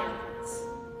violence,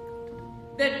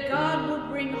 that God will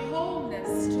bring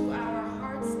wholeness to our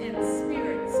hearts and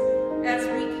spirits as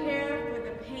we care for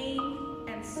the pain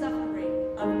and suffering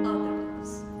of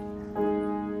others.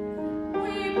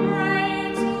 We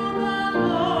pray to the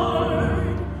Lord,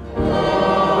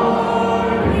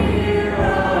 Lord, hear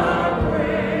our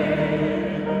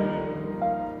prayer.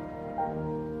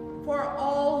 For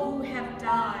all who have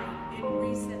died in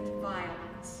recent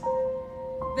violence,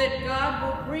 that God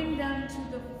will bring them to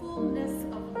the fullness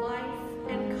of life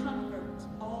and comfort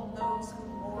all those who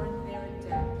mourn their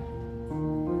death.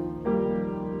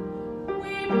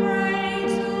 We pray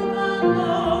to the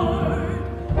Lord,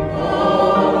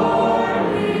 Lord,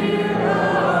 hear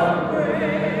our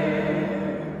prayer.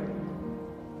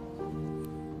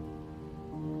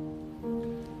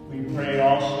 We pray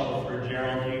also for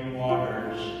Geraldine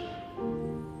Waters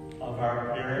of our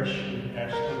parish who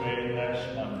passed away last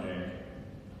Monday.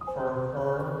 For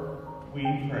her, we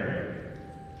pray.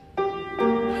 We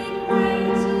pray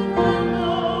to the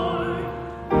Lord,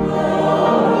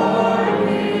 Lord,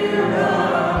 hear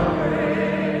our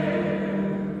prayer.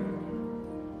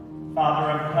 Father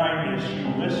of kindness, you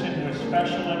listen with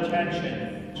special attention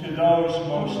to those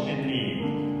most in need.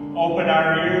 Open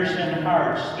our ears and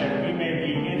hearts that we may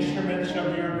be instruments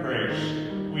of your grace.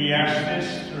 We ask this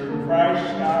through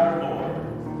Christ our Lord.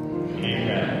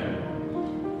 Amen.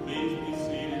 Please be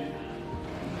seated.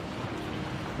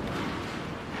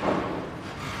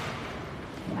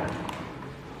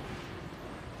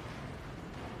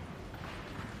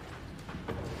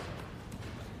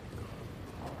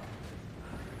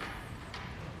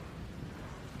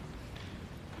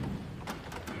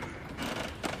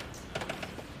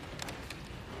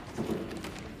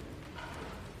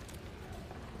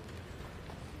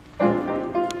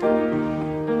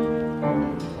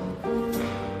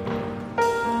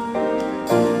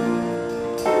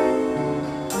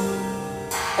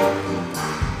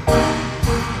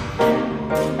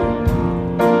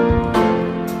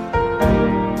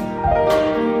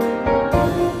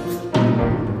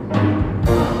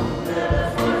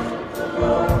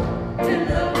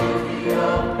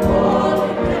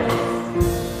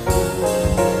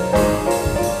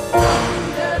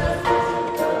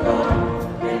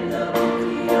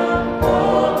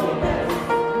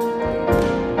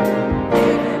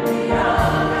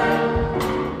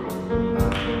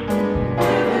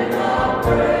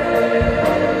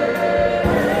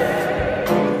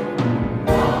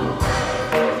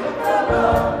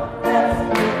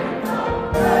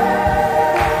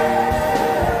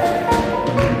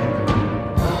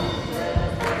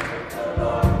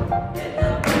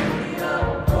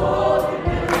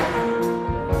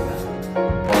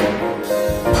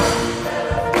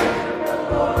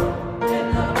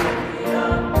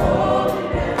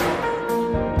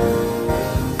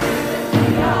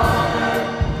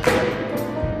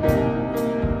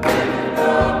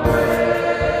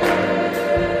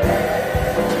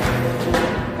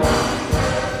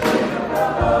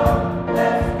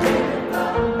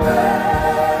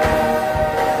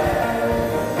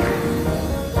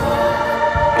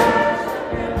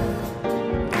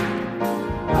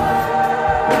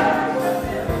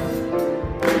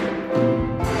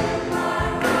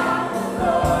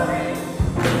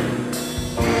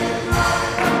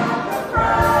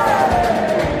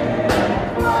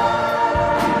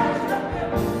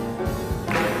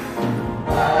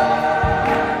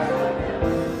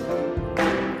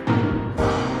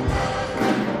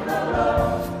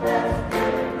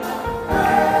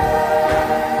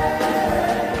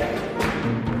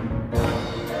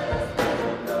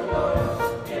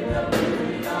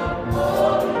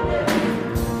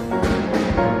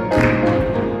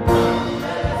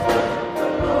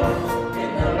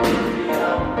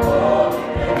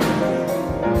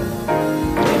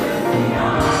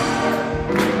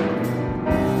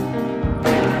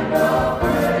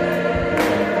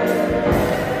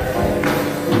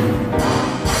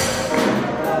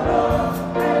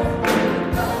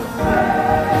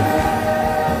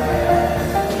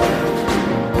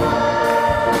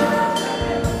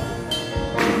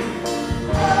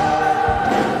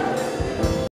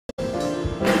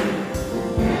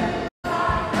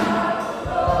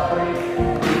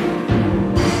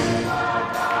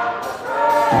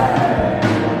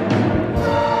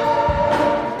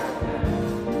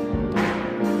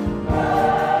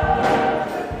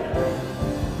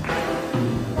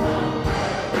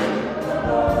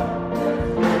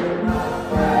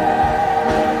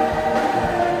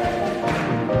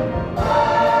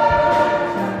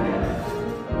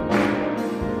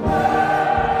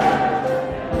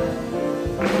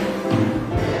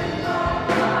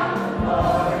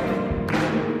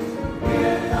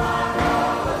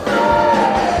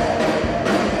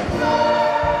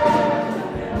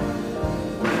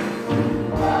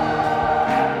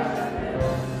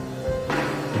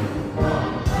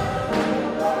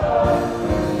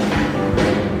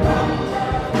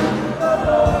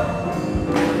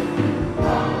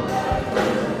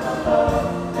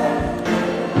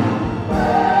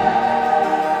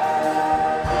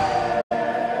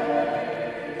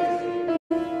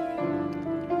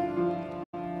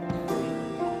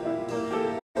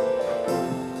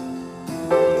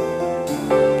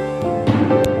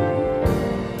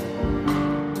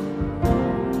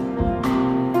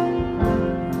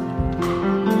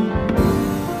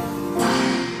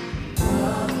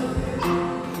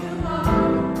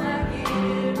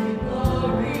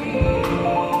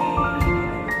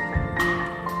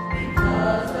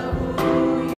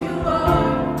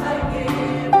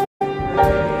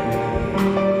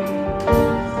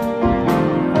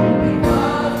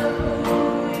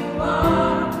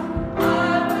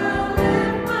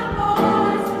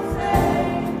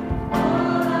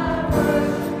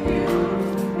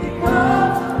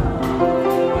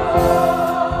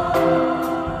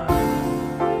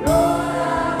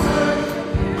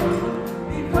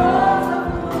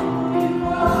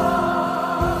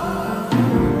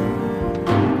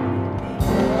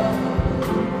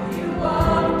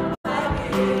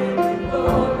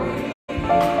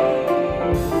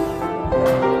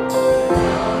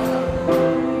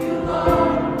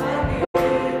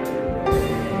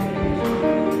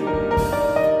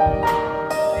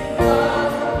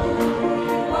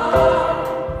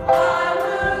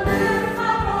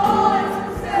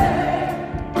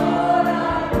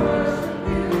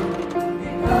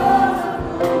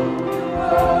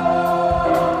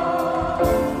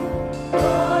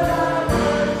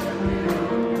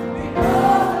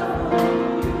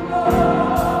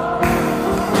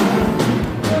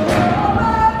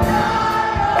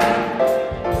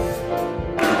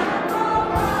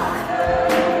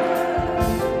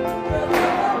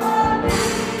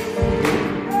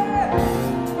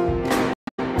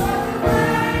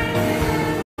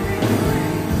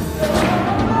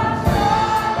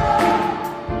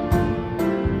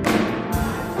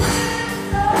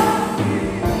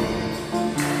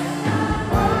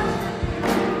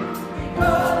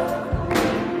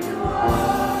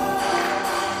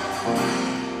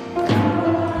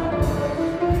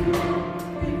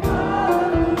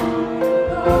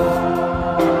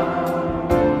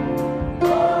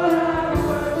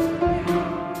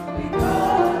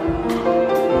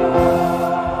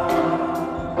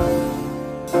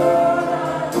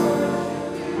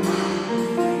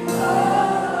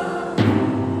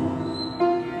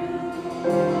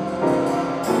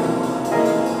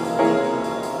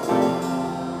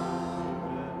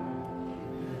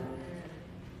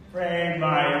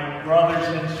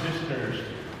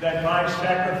 that my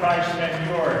sacrifice and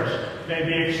yours may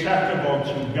be acceptable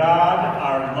to God,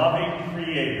 our loving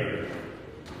Creator.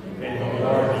 May the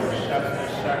Lord accept the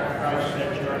sacrifice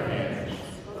at your hands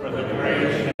for the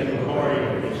praise and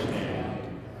glory of his name,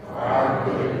 for our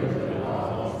good and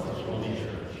all of his holy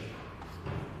church.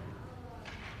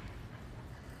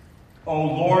 O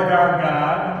Lord our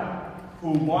God,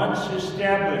 who once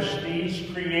established these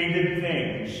created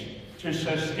things to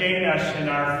sustain us in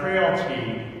our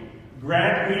frailty,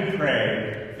 grant, we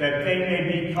pray, that they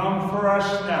may become for us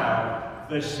now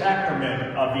the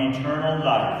sacrament of eternal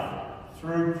life,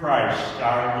 through Christ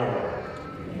our Lord.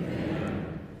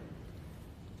 Amen.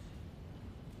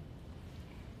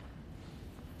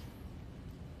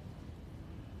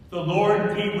 The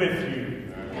Lord be with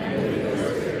you. And with your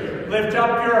spirit. Lift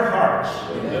up your hearts.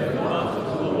 Lift them up to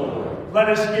the Lord. Let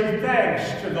us give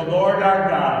thanks to the Lord our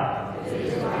God. It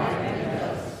is right and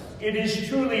just. It is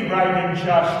truly right and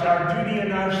just, our duty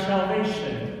and our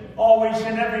salvation, always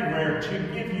and everywhere to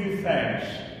give you thanks,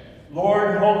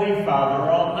 Lord, Holy Father,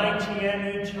 almighty and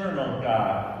eternal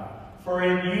God. For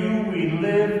in you we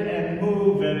live and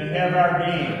move and have our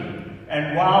being.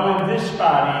 And while in this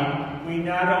body we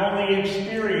not only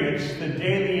experience the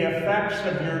daily effects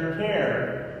of your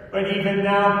care, but even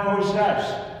now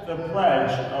possess the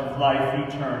pledge of life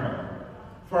eternal.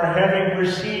 For having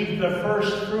received the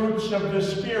first fruits of the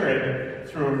Spirit,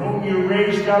 through whom you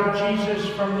raised up Jesus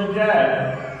from the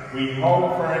dead, we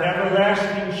hope for an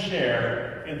everlasting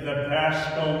share in the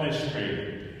Paschal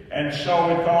mystery. And so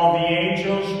with all the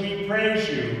angels we praise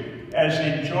you, as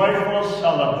in joyful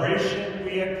celebration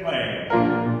we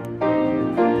acclaim.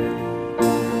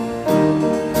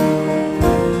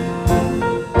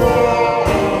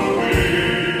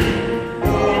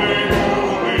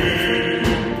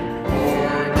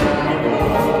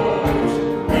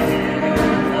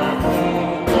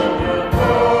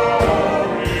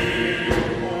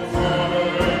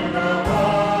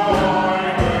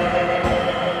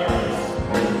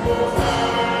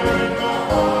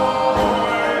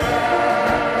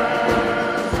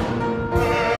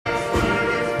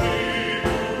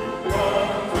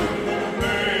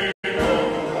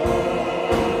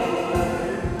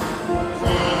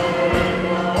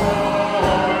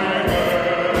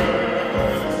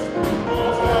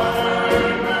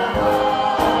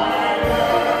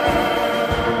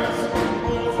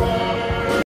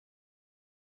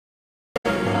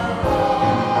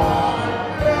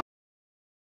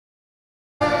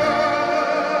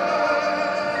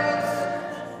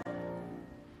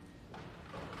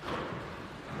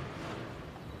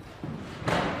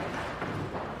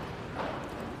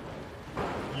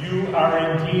 You are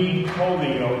indeed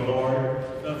holy, O Lord,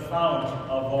 the fount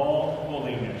of all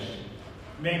holiness.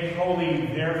 Make holy,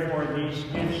 therefore, these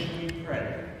gifts, we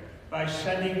pray, by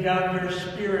sending down your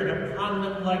Spirit upon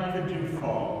them like the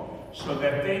dewfall, so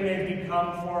that they may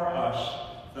become for us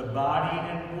the body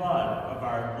and blood of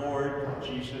our Lord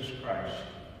Jesus Christ.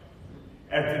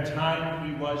 At the time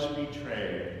he was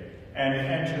betrayed and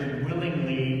entered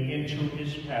willingly into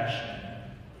his passion,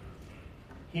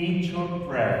 he took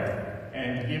bread,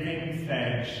 and giving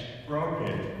thanks, broke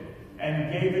it,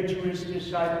 and gave it to his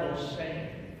disciples, saying,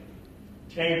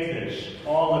 "Take this,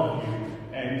 all of you,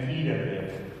 and eat of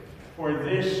it, for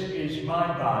this is my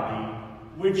body,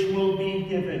 which will be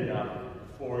given up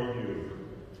for you."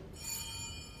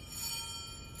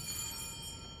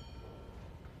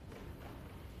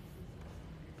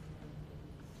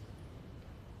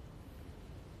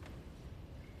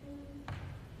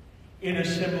 In a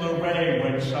similar way,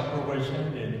 when supper was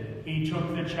ended, he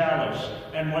took the chalice,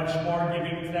 and once more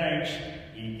giving thanks,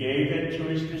 he gave it to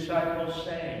his disciples,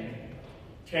 saying,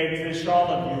 "Take this, all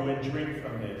of you, and drink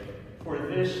from it, for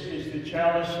this is the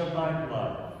chalice of my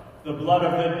blood, the blood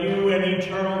of the new and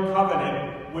eternal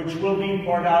covenant, which will be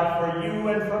poured out for you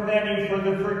and for many for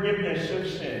the forgiveness of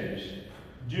sins.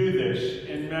 Do this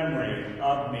in memory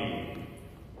of me."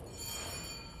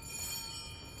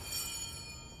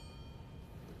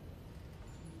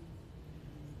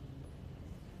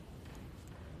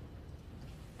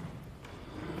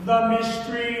 The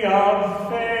mystery of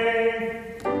faith.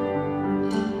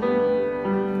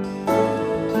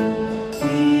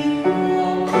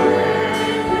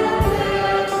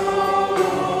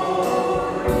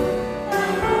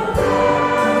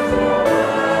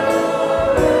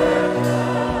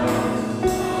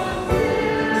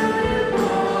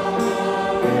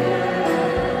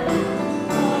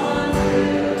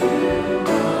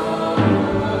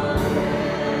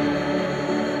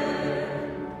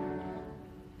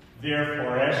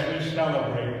 Therefore, as we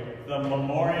celebrate the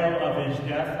memorial of his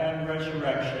death and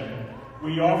resurrection,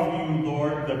 we offer you,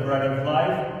 Lord, the bread of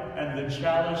life and the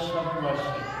chalice of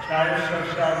blessing, chalice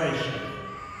of salvation,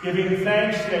 giving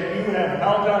thanks that you have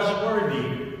held us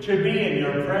worthy to be in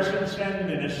your presence and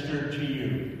minister to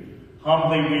you.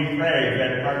 Humbly we pray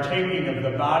that partaking of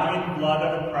the body and blood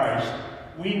of Christ,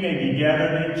 we may be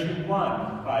gathered into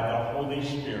one by the Holy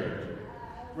Spirit.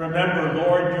 Remember,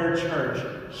 Lord, your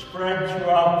church spread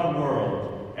throughout the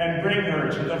world and bring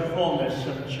her to the fullness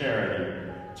of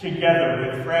charity, together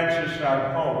with Francis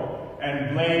our Pope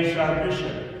and Blaise our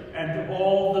Bishop and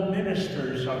all the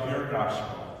ministers of your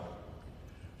gospel.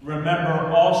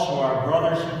 Remember also our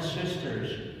brothers and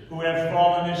sisters who have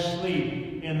fallen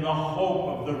asleep in the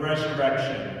hope of the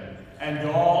resurrection, and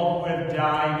all who have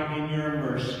died in your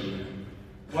mercy.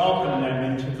 Welcome them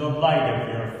into the light of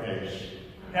your face.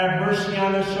 Have mercy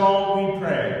on us all, we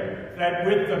pray, that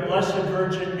with the Blessed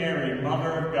Virgin Mary,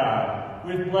 Mother of God,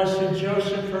 with blessed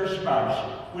Joseph, her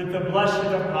spouse, with the blessed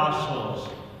apostles,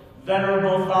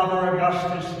 Venerable Father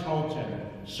Augustus Tolton,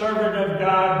 servant of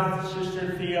God,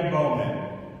 Sister Thea Bowman,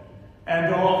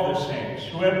 and all the saints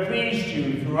who have pleased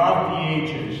you throughout the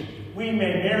ages, we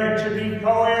may merit to be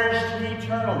co-heirs to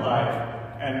eternal life,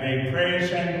 and may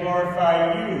praise and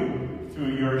glorify you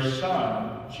through your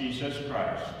Son, Jesus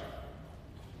Christ.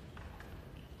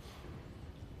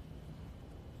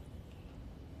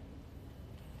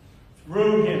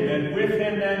 Through him, and with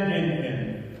him, and in him,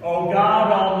 O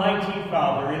God, Almighty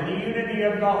Father, in the unity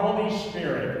of the Holy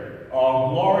Spirit,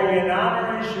 all glory and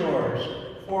honor is yours,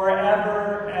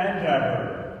 forever and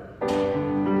ever.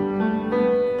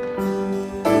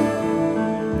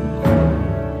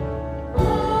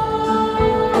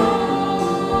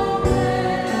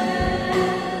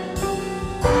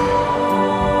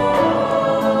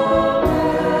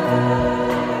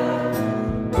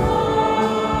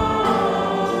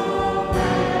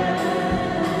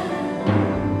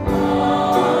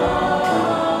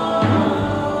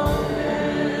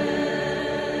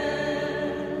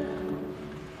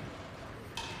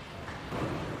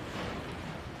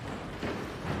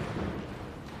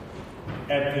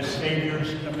 At the Savior's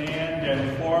command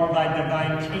and formed by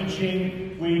divine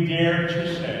teaching, we dare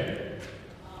to say,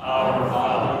 Our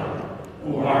Father,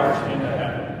 who art in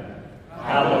heaven,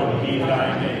 hallowed be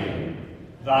thy name.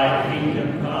 Thy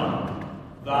kingdom come,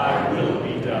 thy will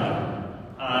be done,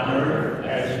 on earth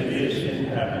as it is in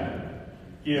heaven.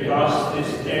 Give us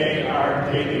this day our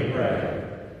daily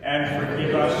bread, and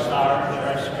forgive us our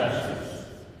trespasses,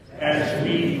 as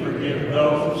we forgive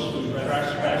those who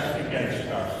trespass against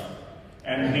us.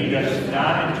 And lead us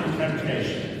not into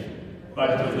temptation,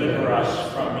 but deliver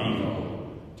us from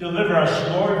evil. Deliver us,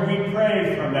 Lord, we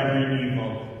pray, from every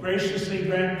evil. Graciously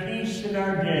grant peace in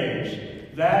our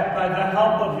days, that by the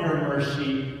help of your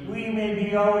mercy we may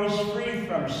be always free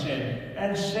from sin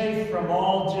and safe from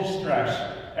all distress,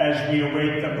 as we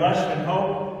await the blessed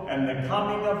hope and the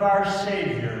coming of our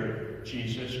Savior,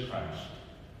 Jesus Christ.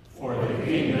 For the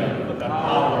kingdom, the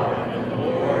power, and the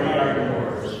glory are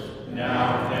yours,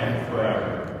 now and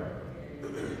forever.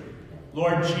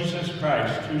 Lord Jesus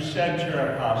Christ, who said to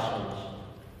your apostles,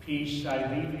 Peace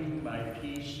I leave you, my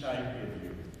peace I give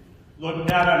you. Look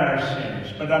not on our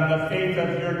sins, but on the faith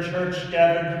of your church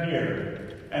gathered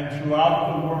here and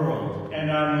throughout the world,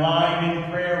 and online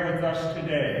in prayer with us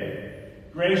today.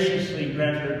 Graciously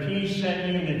grant her peace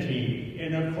and unity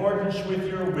in accordance with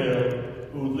your will,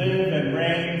 who live and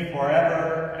reign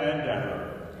forever and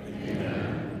ever.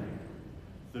 Amen.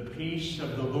 The peace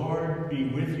of the Lord be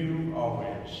with you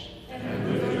always.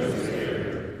 And with your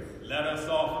spirit. Let us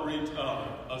offer each other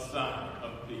a sign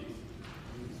of peace.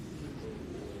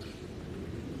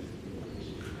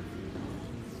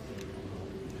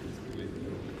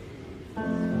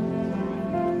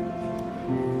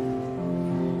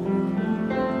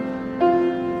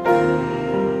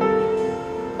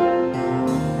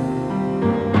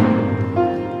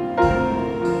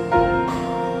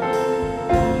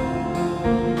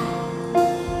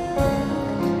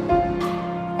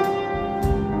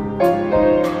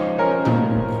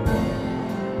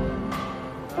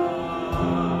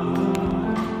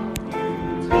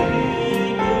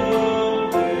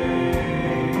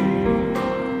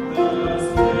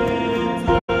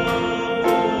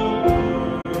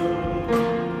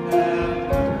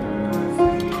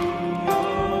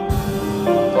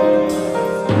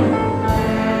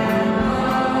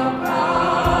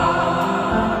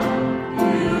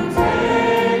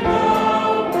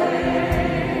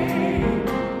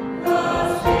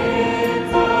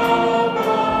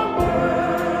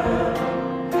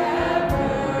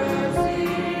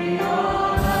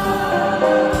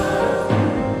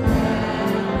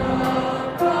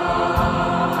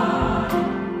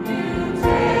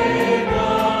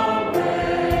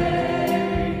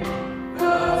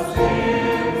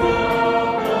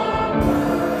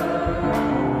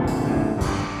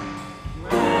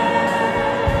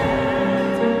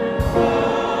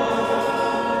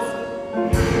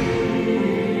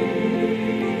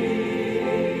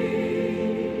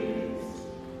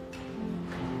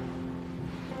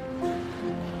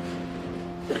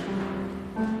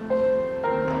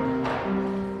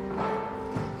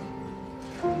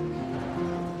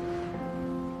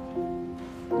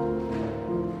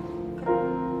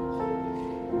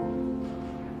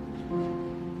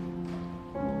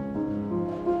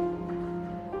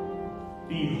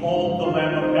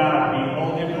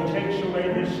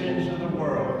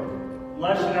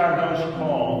 Blessed are those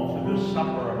called to the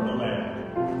supper of the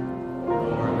Lamb.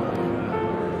 Lord, I am not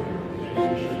worthy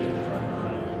that you should enter under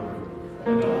my roof,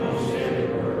 and only say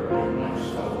the word, and my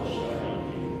soul shall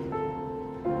be healed.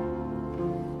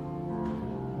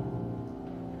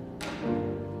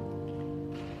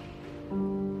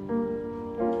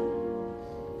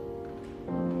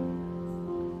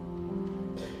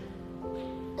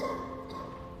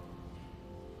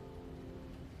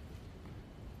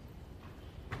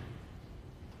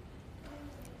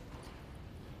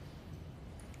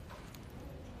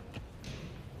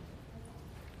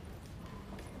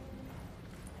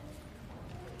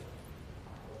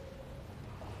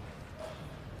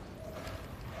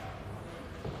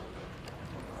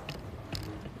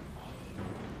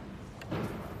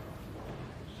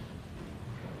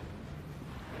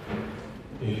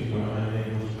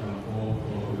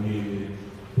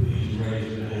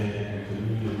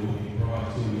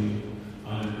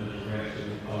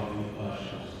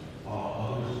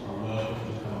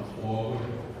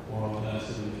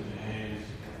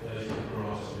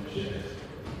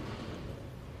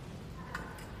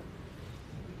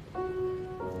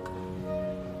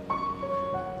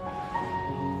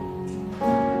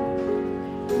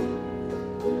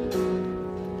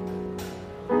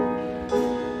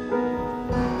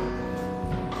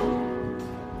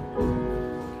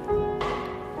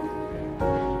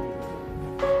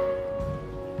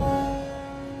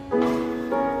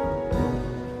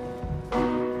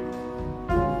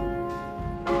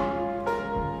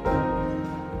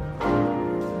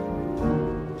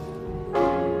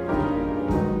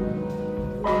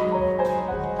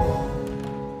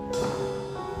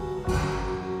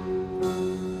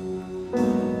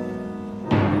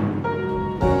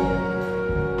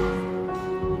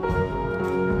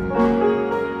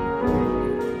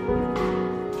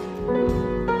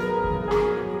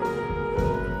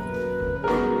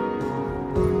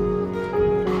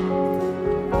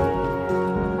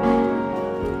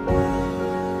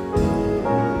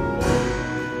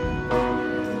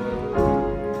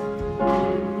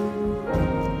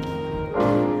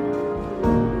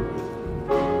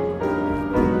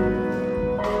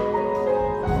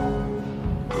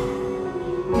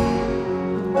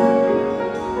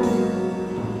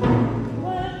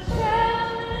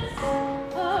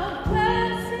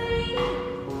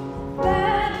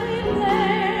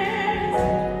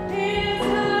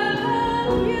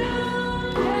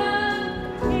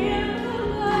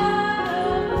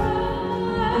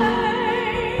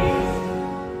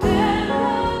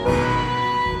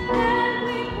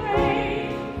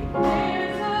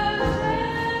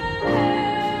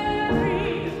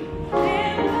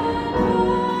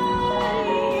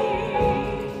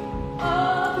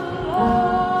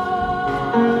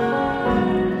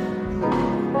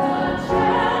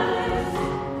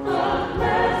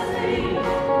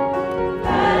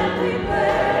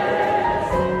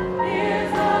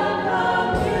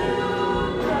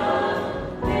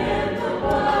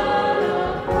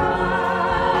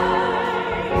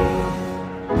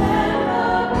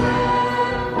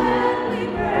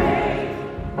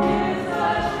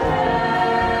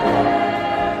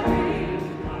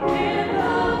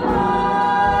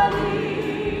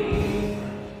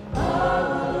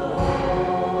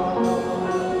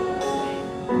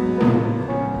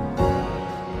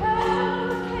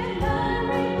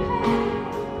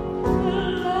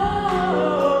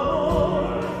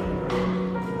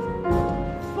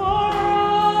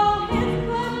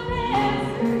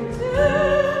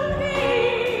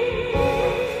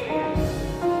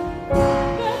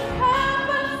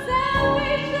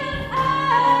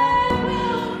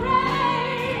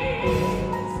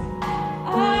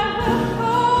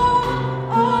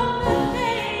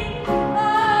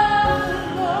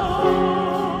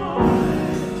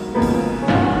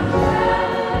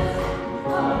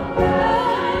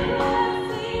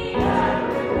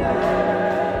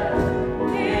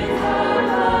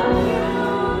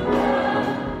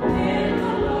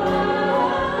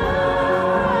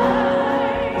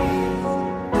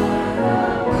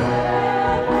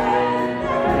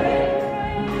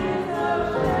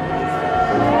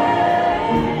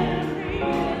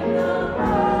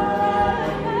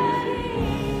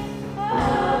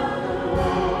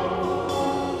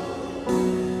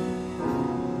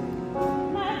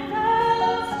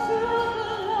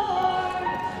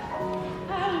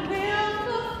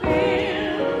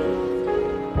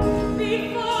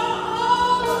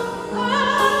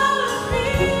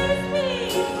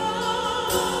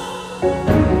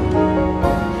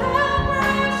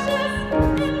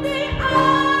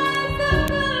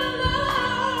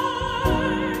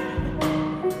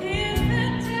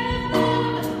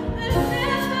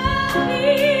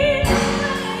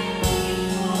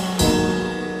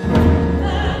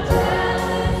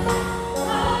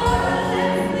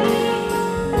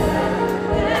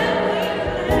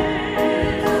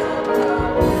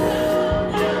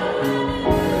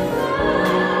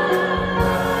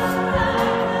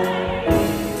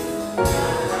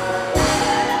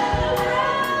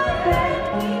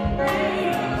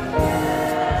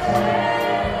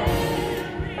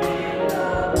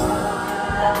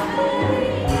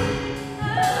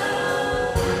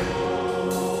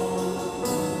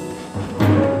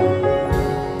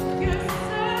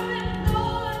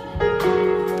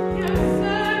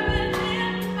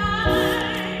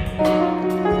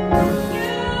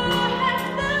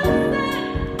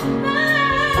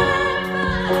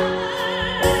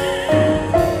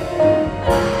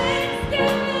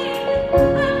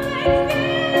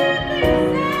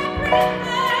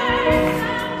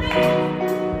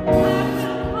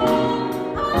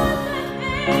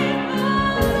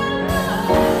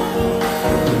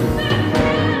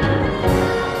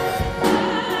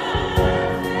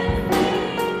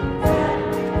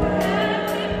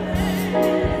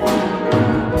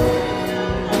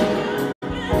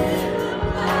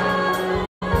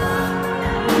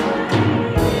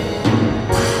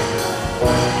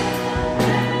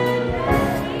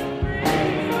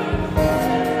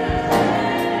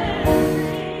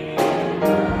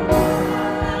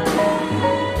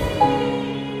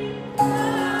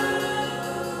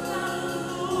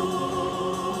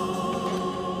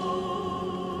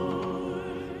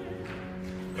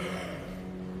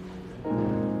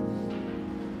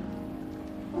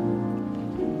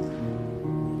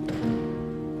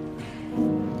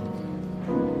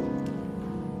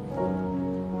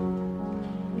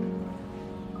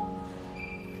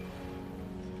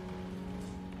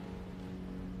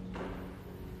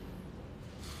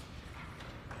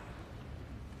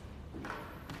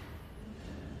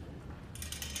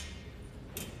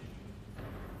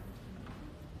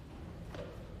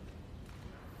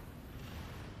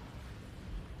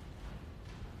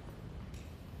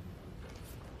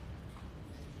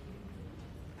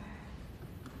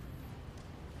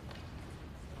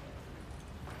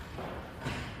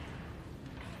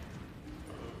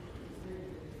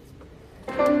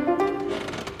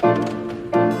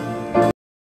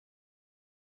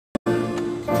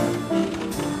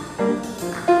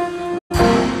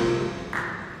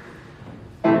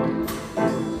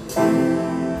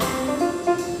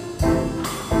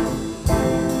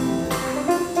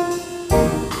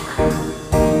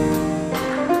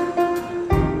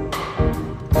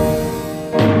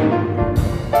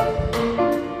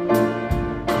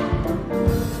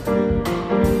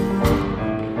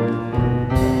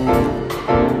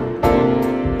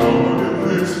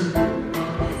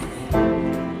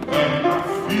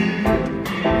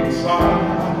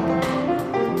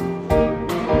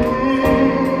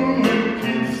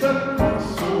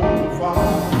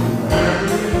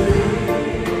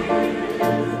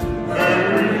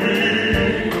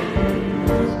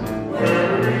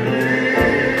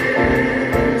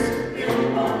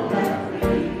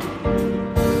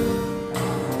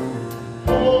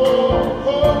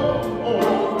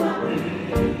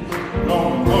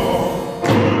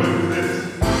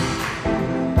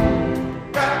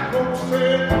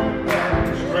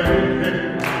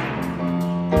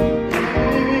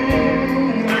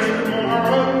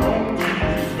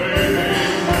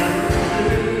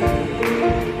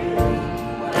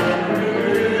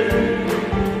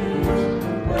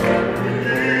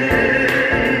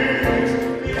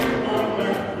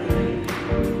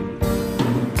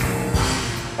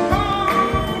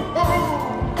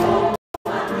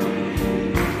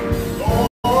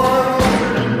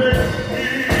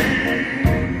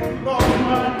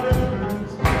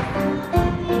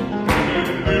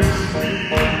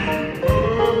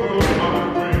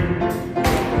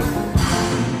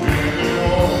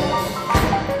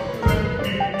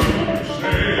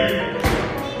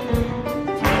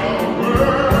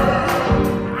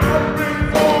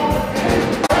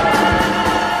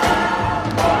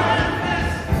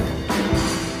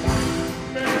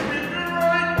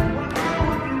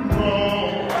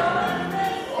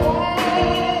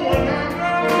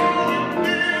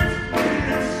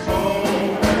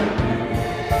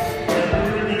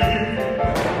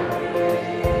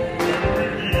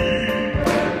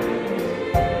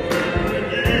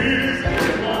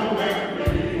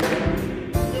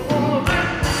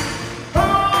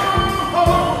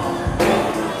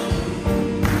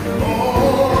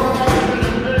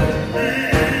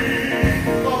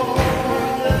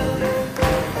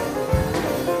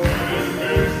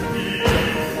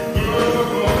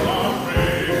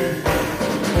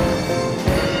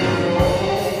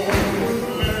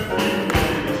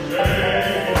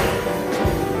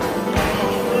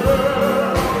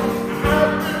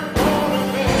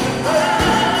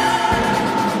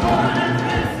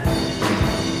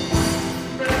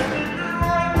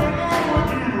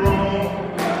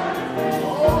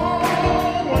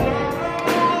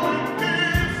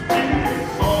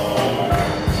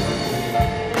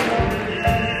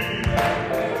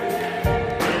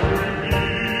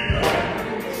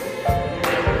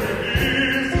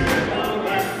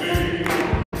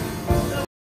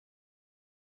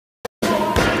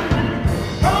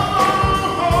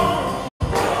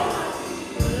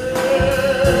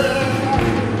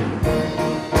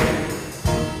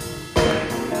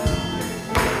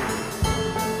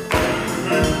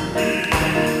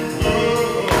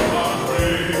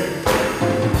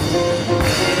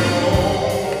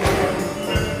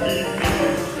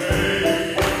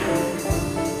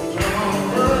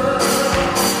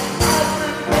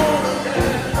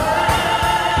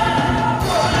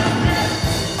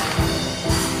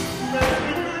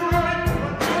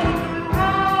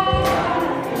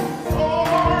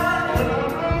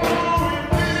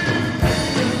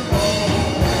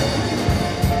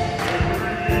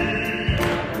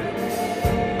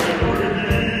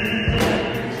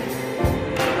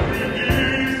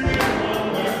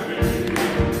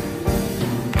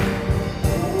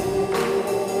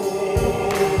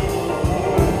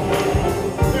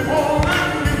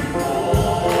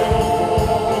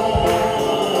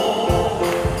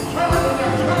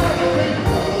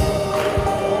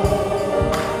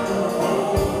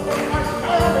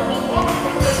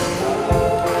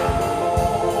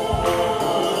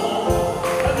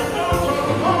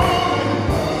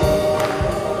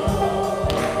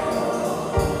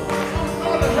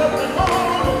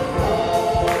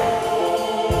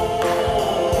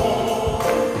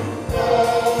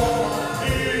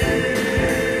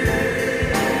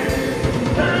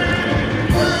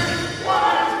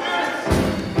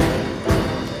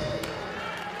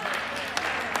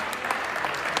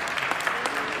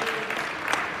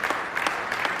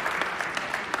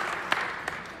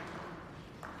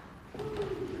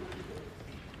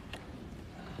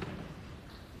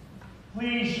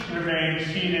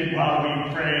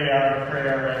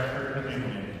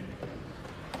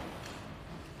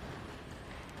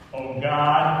 O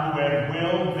God, who have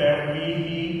willed that we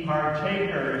be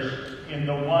partakers in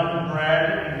the one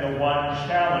bread and the one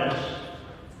chalice,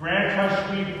 grant us,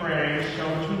 we pray, so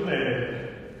to live,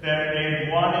 that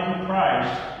made one in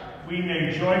Christ, we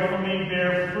may joyfully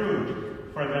bear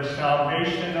fruit for the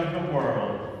salvation of the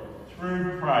world,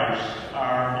 through Christ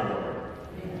our Lord.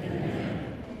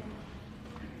 Amen.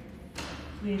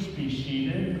 Please be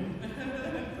seated.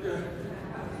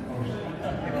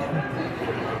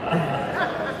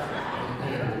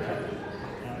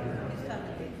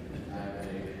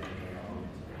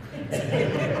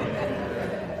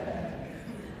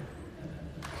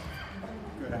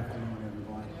 Good afternoon,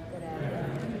 everyone.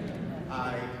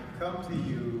 I come to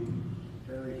you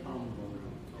very humble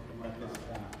at this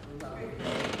time.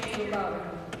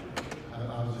 I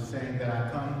was just saying that I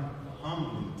come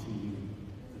humbly to you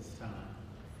this time.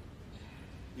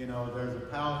 You know, there's a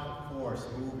powerful force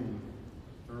moving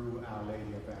through Our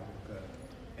Lady of Africa,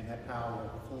 and that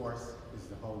powerful force is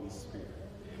the Holy Spirit.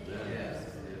 Yes.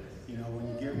 You know, when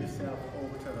you give yourself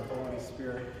over to the Holy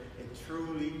Spirit, it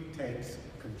truly takes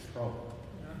control.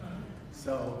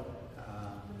 So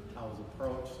I was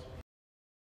approached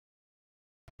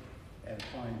at a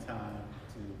point in time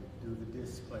to do the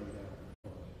display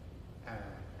for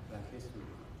Black History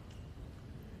Month.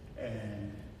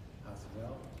 And I said,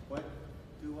 well, what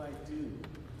do I do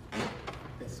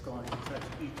that's going to touch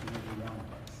each and every one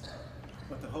of us?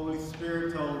 But the Holy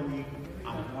Spirit told me,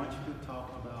 I want you to talk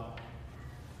about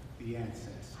the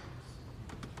ancestors.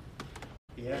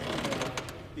 Yes,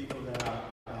 people that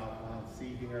I'll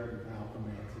see here, Malcolm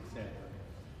X, etc.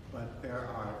 But there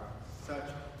are such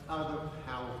other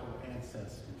powerful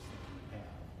ancestors that we have.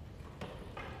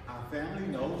 Our family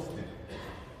knows them,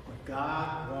 but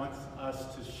God wants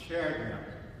us to share them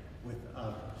with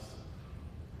others.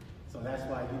 So that's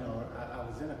why, you know, I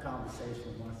was in a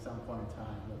conversation at some point in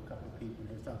time with a couple of people, and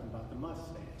they were talking about the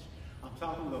mustache. I'm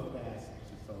talking a little fast,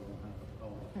 so we don't have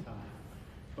all the time.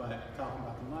 But talking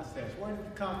about the mustache, where did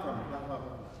it come from? Blah, blah,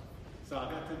 blah, blah. So I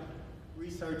got to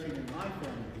researching in my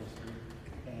family history,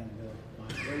 and my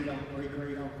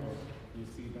great-uncle, you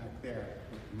see back there,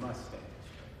 with the mustache.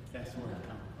 That's where it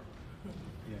comes from.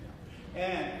 You know.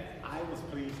 And I was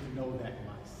pleased to know that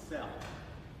myself.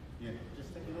 You know,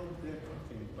 just a little bit of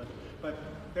thing. But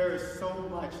there is so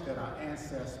much that our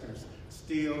ancestors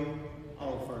still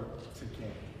offer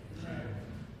today.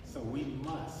 So we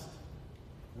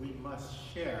must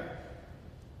share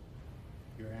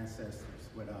your ancestors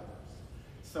with others.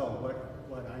 So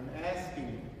what I'm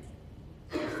asking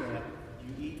is that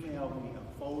you email me a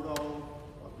photo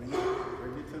or bring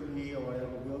it to me or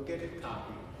whatever. We'll get it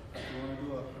copied. If you want to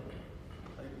do a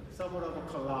somewhat of a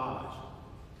collage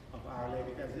of Our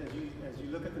Lady, as you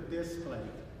look at the display,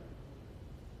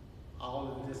 all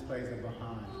of the displays are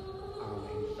behind Our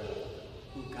Lady of Africa,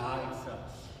 who guides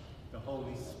us, the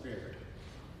Holy Spirit.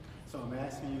 So I'm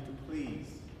asking you to please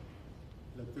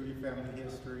look through your family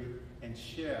history and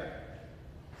share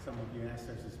some of your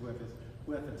ancestors with us.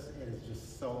 It is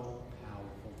just so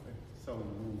powerful, it's so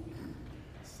moving.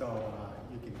 So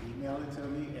you can email it to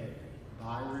me at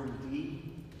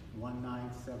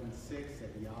ByronD1976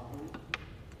 @Yahoo,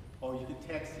 or you can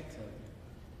text it to me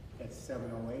at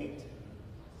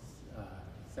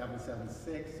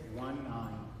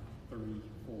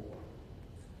 708-776-1934.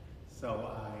 So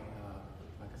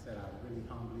like I said, I really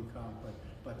humbly come,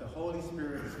 but the Holy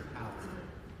Spirit is powerful.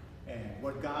 And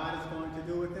what God is going to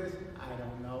do with this, I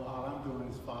don't know. All I'm doing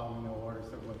is following the orders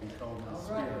of what He told my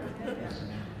spirit.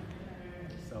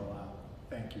 So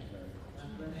thank you very much.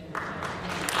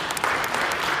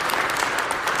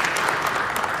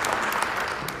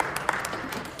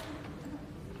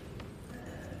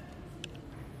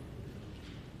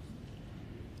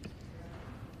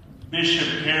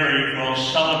 Bishop Perry will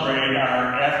celebrate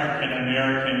our African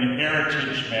American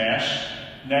Heritage Mass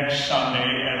next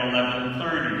Sunday at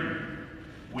 11:30.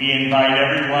 We invite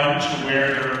everyone to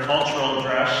wear their cultural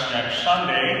dress next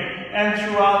Sunday and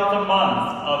throughout the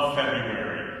month of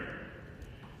February.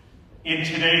 In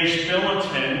today's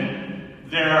bulletin,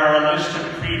 there are a list of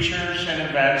preachers and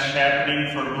events happening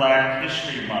for Black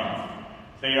History Month.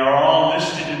 They are all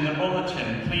listed in the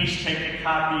bulletin. Please take a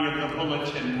copy of the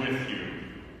bulletin with you.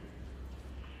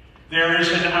 There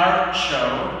is an art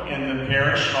show in the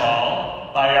Parish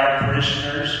Hall by our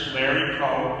parishioners Larry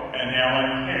Cope and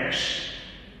Ellen Hicks.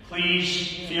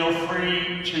 Please feel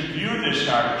free to view this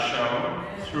art show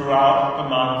throughout the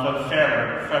month of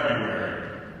February.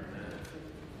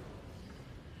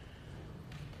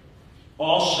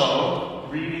 Also,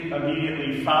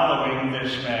 immediately following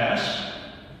this Mass.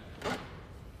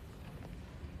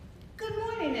 Good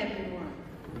morning, everyone.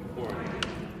 Good morning.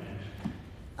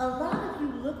 A lot of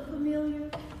you look familiar,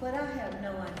 but I have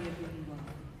no idea who you are.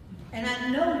 And I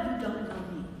know you don't know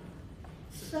me.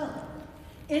 So,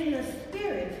 in the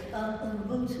spirit of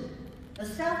Ubuntu, a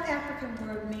South African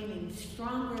word meaning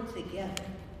stronger together,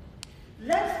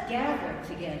 let's gather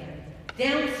together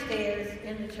downstairs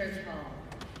in the church hall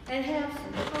and have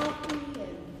some coffee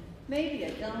and maybe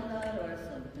a donut or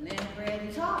some banana bread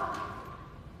and talk.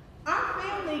 Our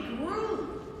family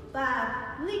grew by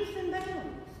leaps and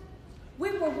bounds.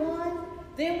 We were one,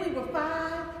 then we were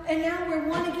 5, and now we're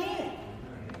one again.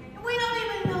 And we don't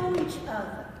even know each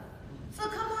other. So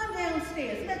come on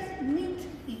downstairs, let's meet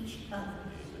each other.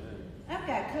 I've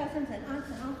got cousins and aunts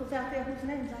and uncles out there whose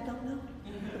names I don't know.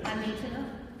 I need to know.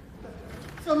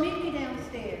 So meet me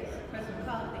downstairs for some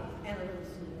coffee and a little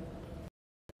soup.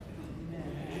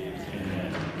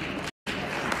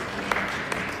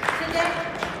 Today,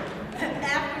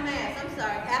 after Mass,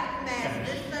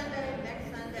 this Sunday, next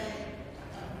Sunday.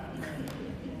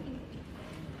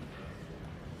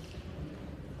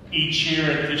 Each year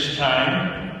at this time,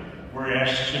 we're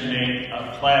asked to make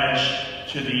a pledge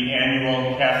to the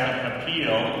annual Catholic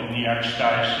Appeal in the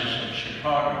Archdiocese of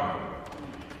Chicago.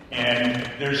 And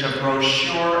there's a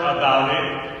brochure about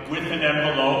it with an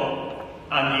envelope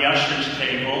on the usher's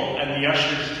table, and the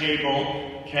usher's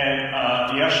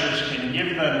can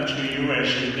give them to you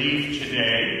as you leave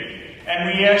today. And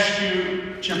we ask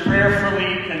you to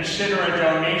prayerfully consider a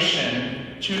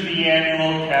donation to the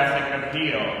annual Catholic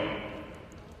Appeal.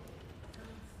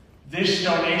 This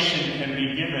donation can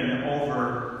be given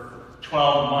over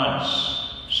 12 months,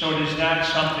 so it is not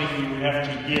something you have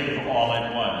to give all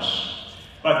at once.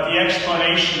 But the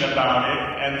explanation about it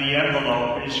and the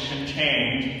envelope is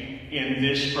contained in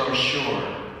this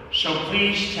brochure. So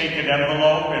please take an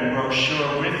envelope and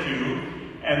brochure with you,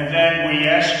 and then we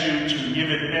ask you to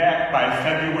give it back by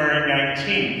February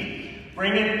 19th.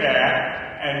 Bring it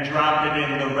back and drop it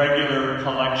in the regular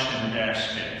collection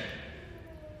basket.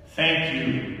 Thank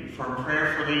you for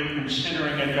prayerfully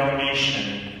considering a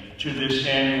donation to this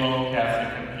annual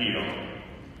Catholic Appeal.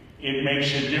 It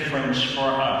makes a difference for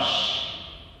us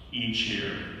each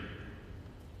year.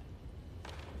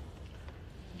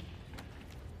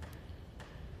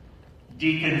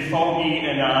 Deacon Fogy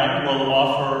and I will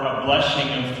offer a blessing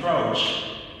of throats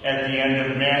at the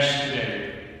end of Mass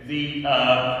today. The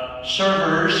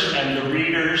servers and the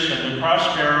readers and the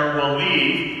cross bearer will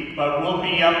leave, but we'll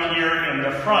be up here in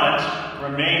the front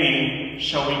remaining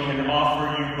so we can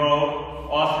offer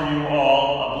you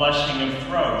all a blessing of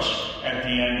throats at the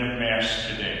end of Mass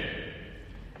today.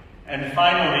 And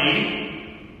finally,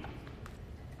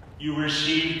 you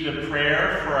received the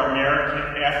prayer for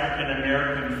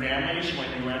African-American families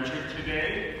when you entered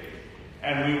today,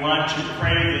 and we want to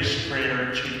pray this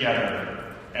prayer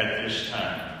together at this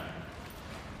time.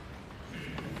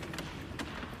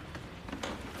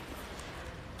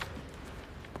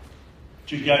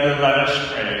 Together let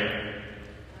us pray.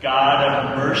 God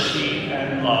of mercy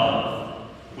and love,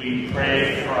 we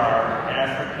pray for our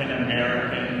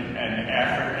African-American and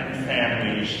African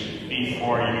families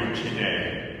before you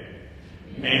today.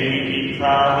 May we be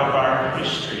proud of our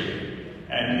history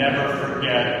and never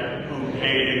forget who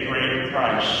paid a great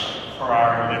price for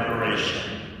our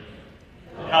liberation.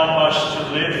 Help us to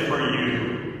live for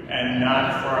you and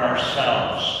not for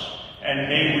ourselves, and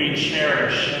may we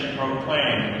cherish and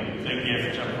proclaim the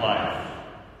gift of life.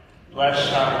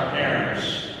 Bless our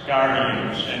parents,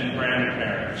 guardians, and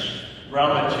grandparents,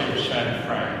 relatives, and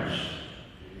friends.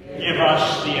 Give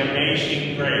us the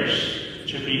amazing grace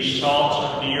to be salt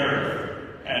of the earth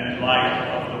and light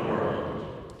of the world.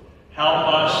 Help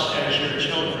us as your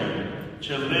children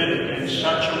to live in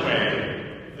such a way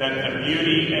that the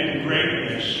beauty and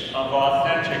greatness of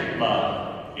authentic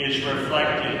love is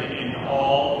reflected in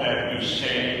all that we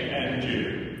say and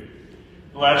do.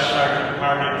 Bless our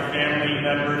departed family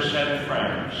members and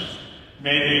friends.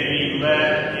 May they be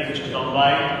led into the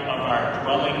light of our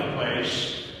dwelling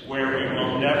place, where we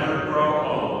will never grow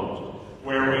old,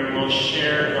 where we will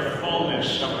share the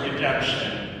fullness of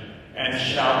redemption and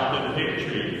shout the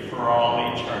victory for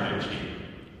all eternity.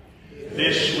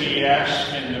 This we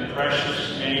ask in the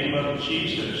precious name of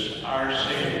Jesus, our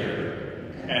Savior,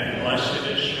 and blessed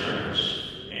assurance.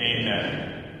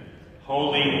 Amen.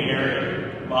 Holy Mary,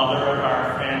 Mother of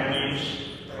our families,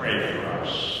 pray for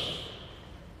us.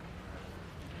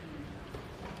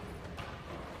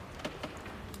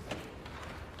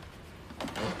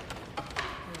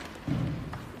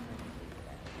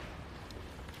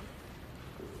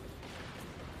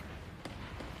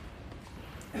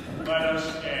 Let us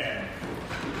stand.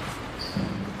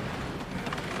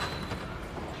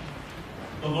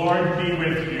 The Lord be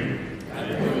with you.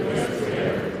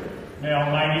 May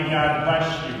Almighty Almighty God bless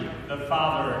you, the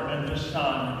Father, and the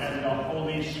Son, and the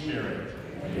Holy Spirit.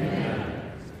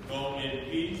 Amen. Go in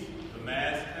peace. The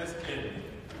Mass has ended.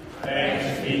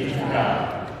 Thanks be to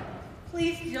God.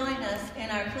 Please join us in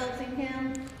our closing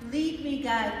hymn, Lead Me,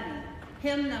 Guide Me,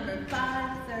 hymn number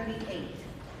 538.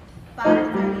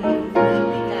 538, Lead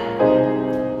Me, Guide Me.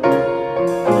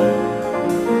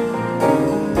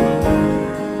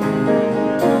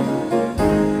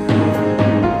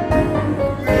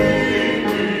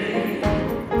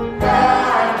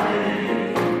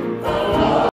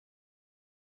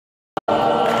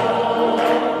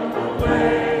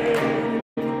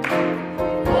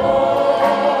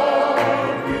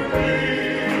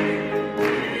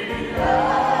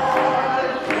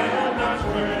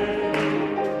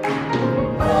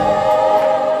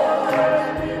 Oh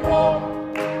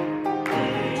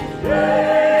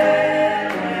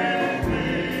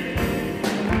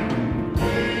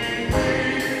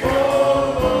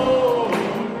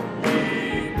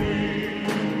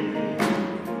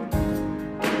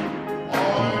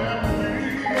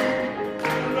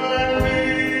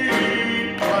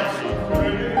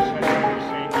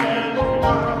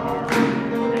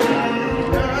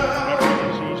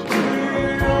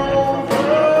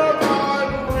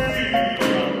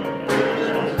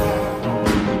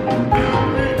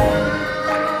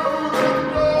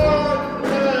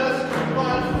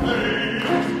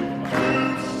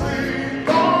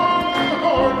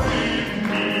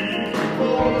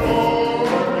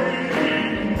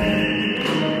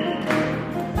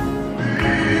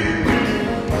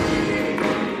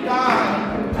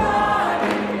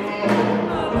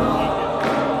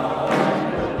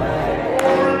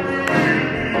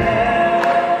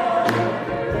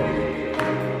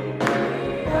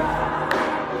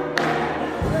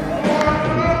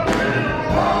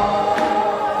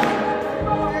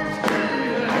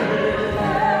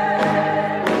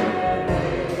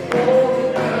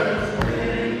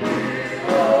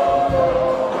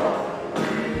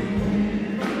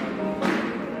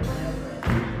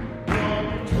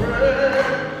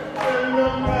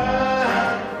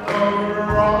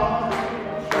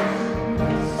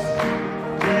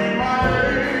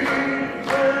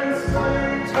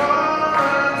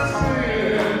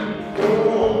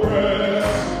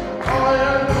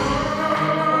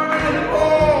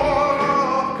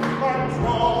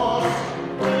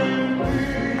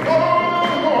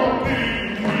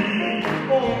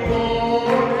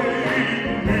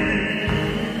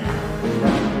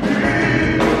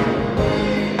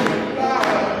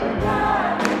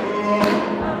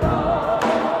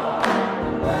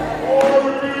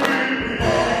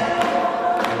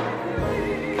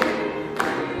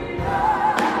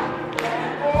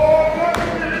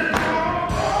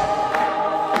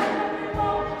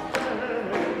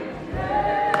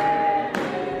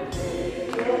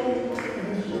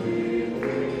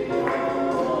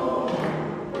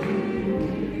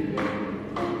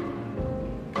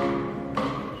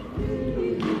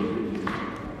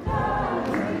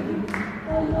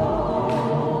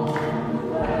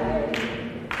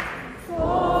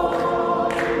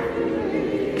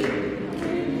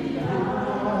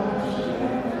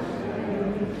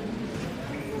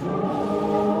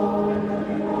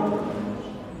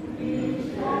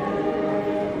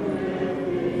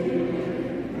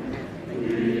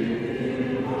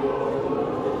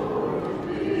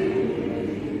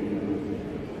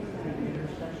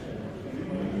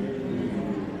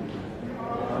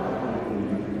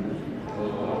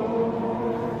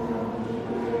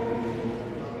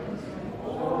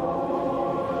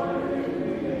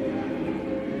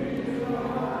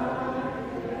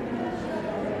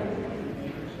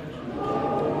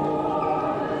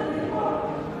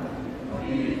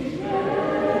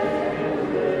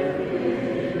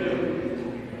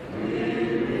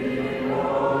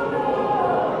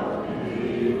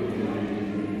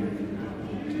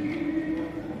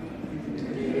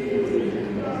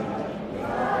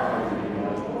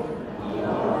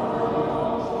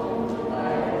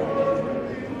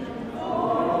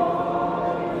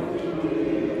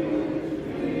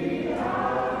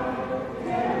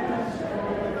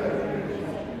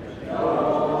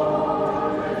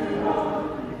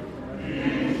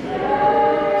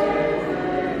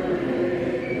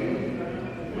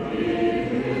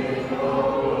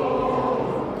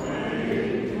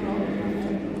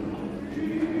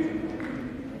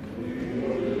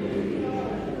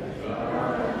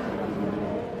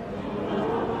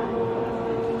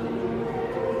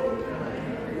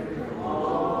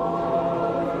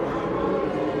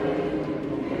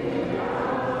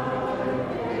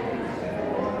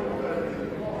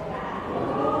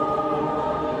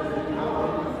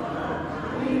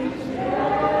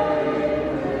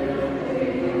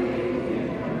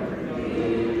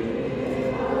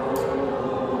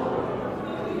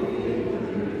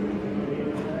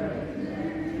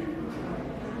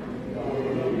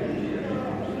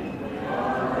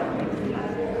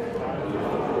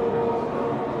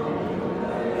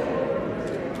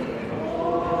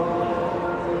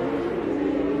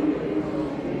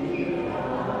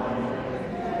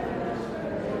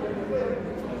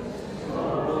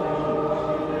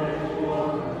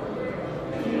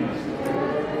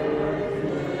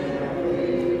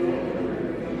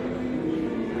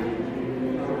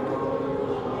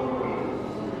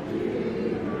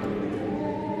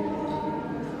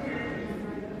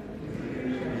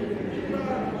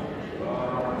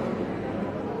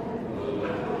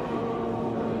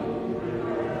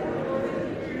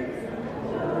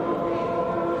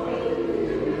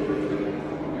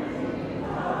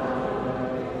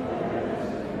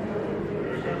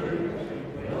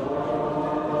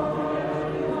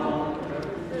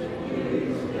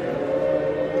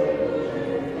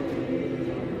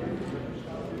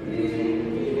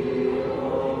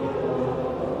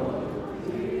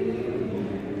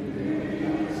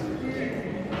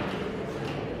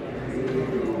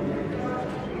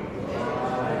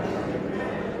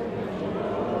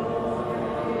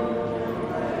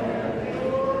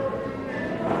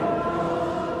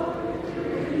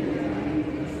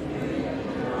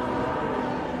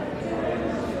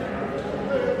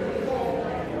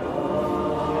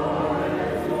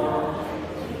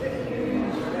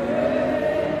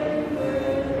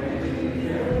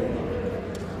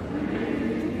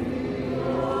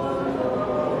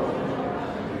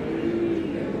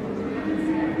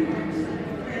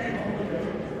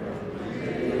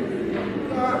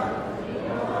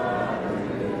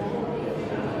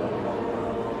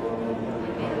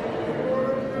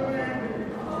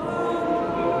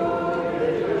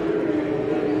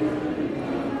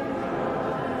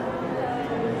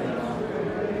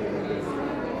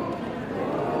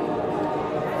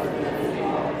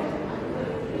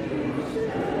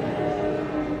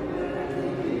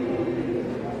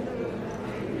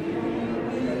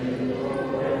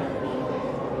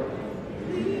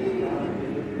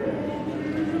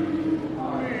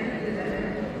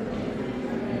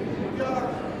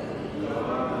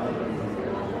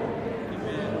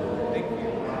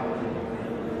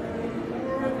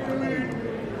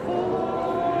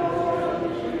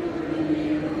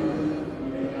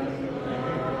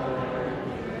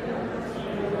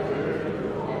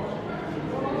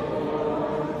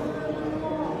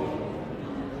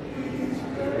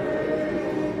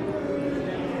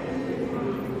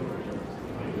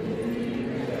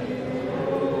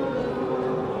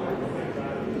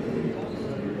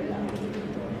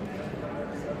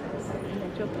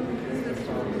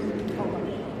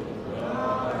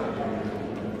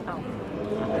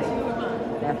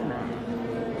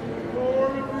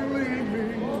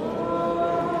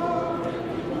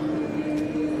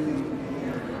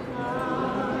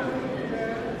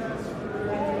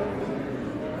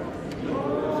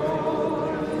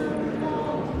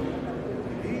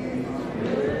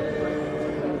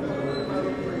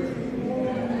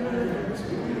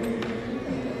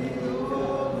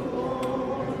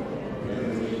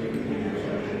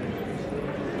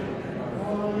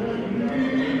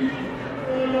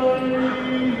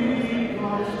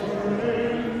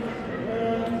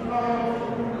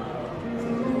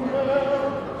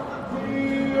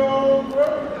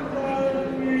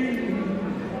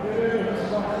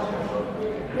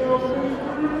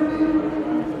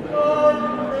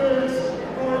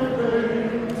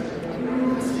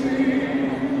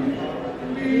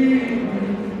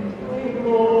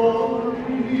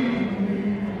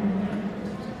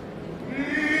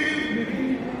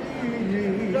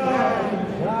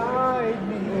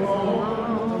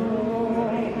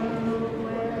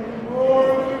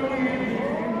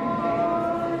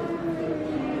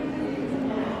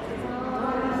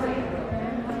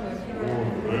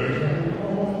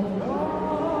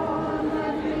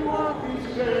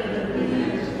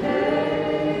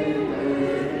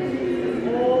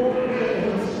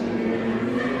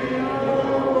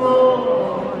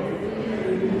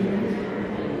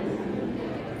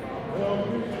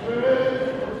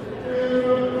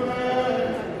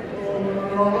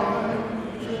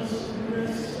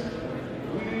righteousness,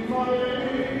 lead my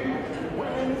aid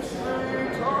when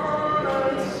Satan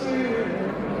and sin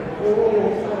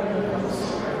offends.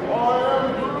 I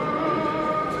am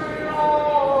putting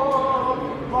all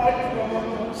my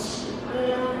trust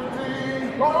in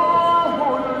Thee,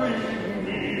 Lord, lead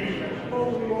me, oh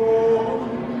Lord,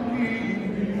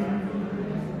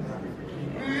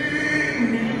 lead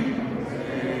me,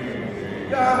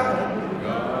 guide me.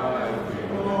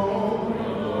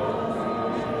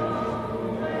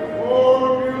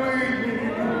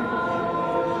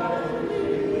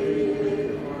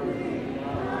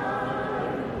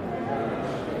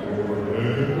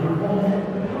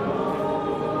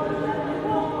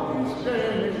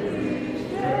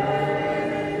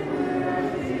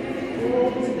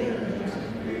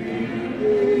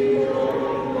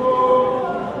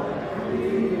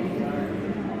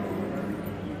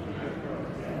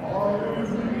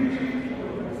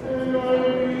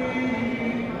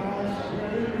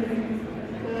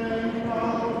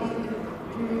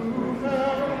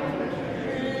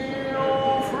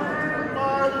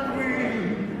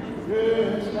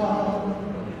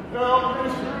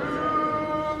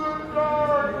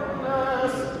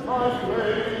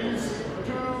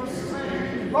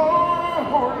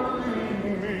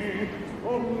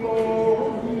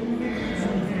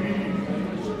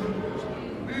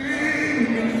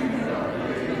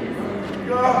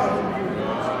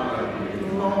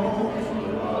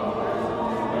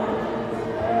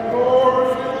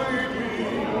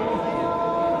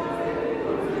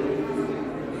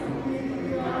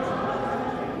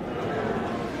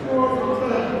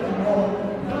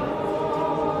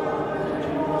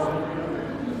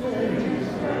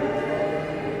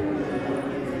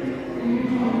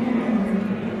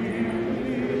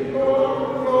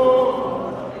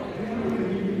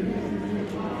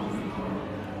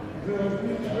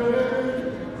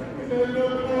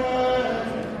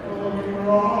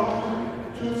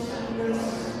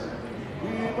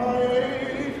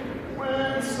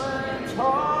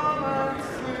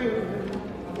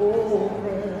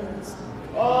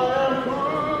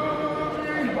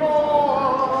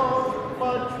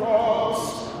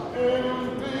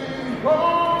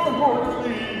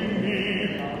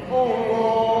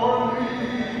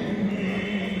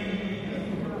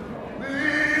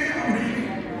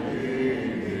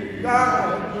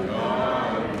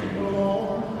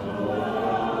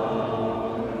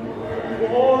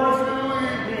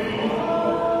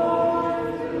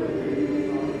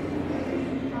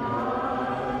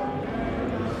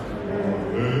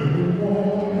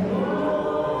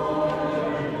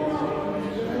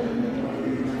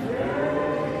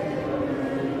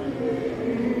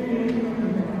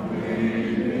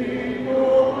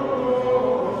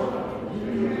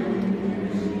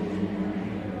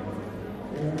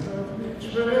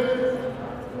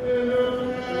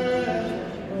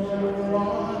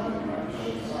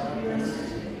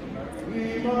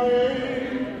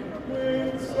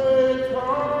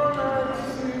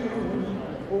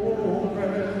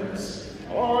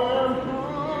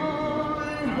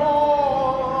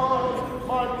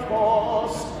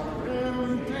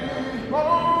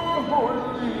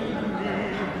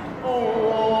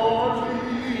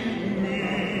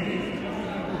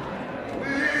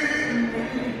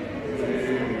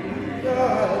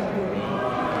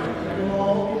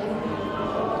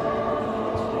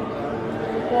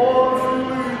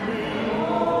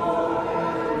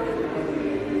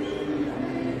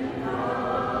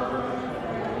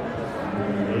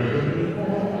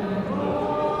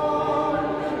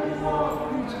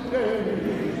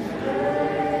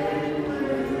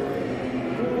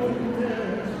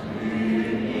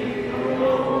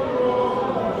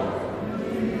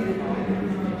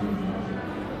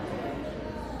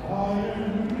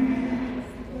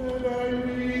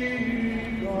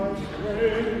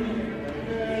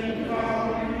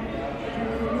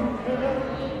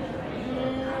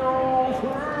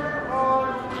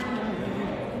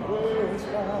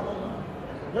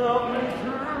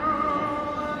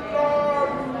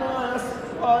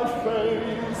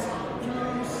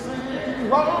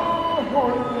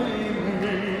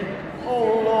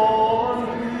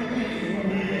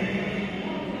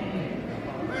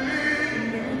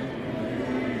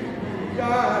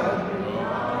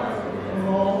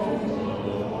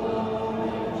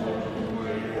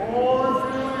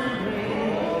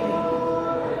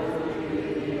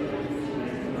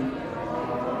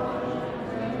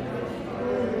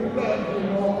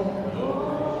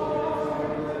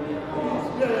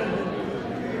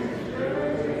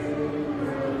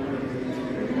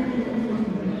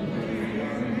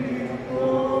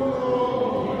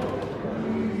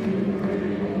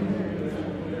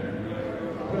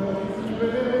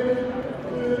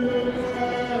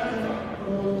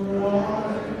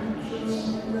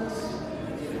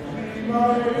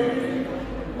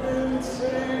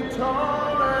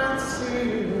 come and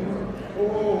sing,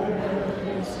 oh,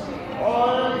 praise.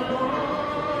 I'm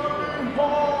putting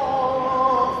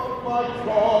off my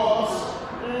cross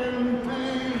in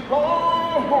thee,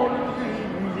 oh,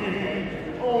 lead me,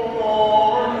 oh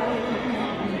Lord,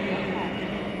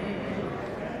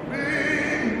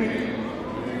 lead me,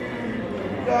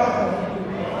 God,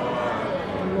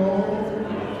 Lord.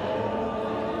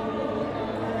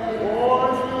 Oh,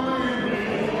 if you lead me,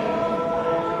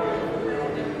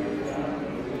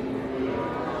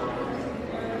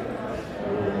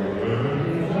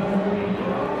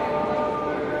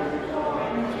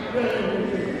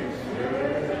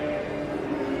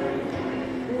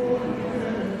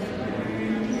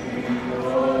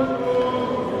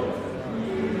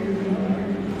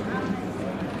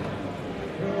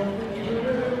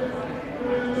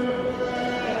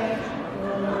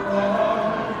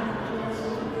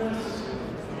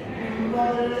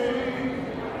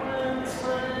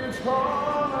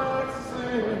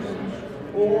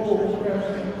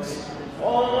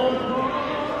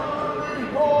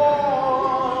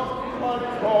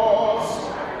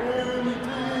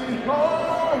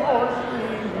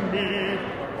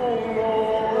 oh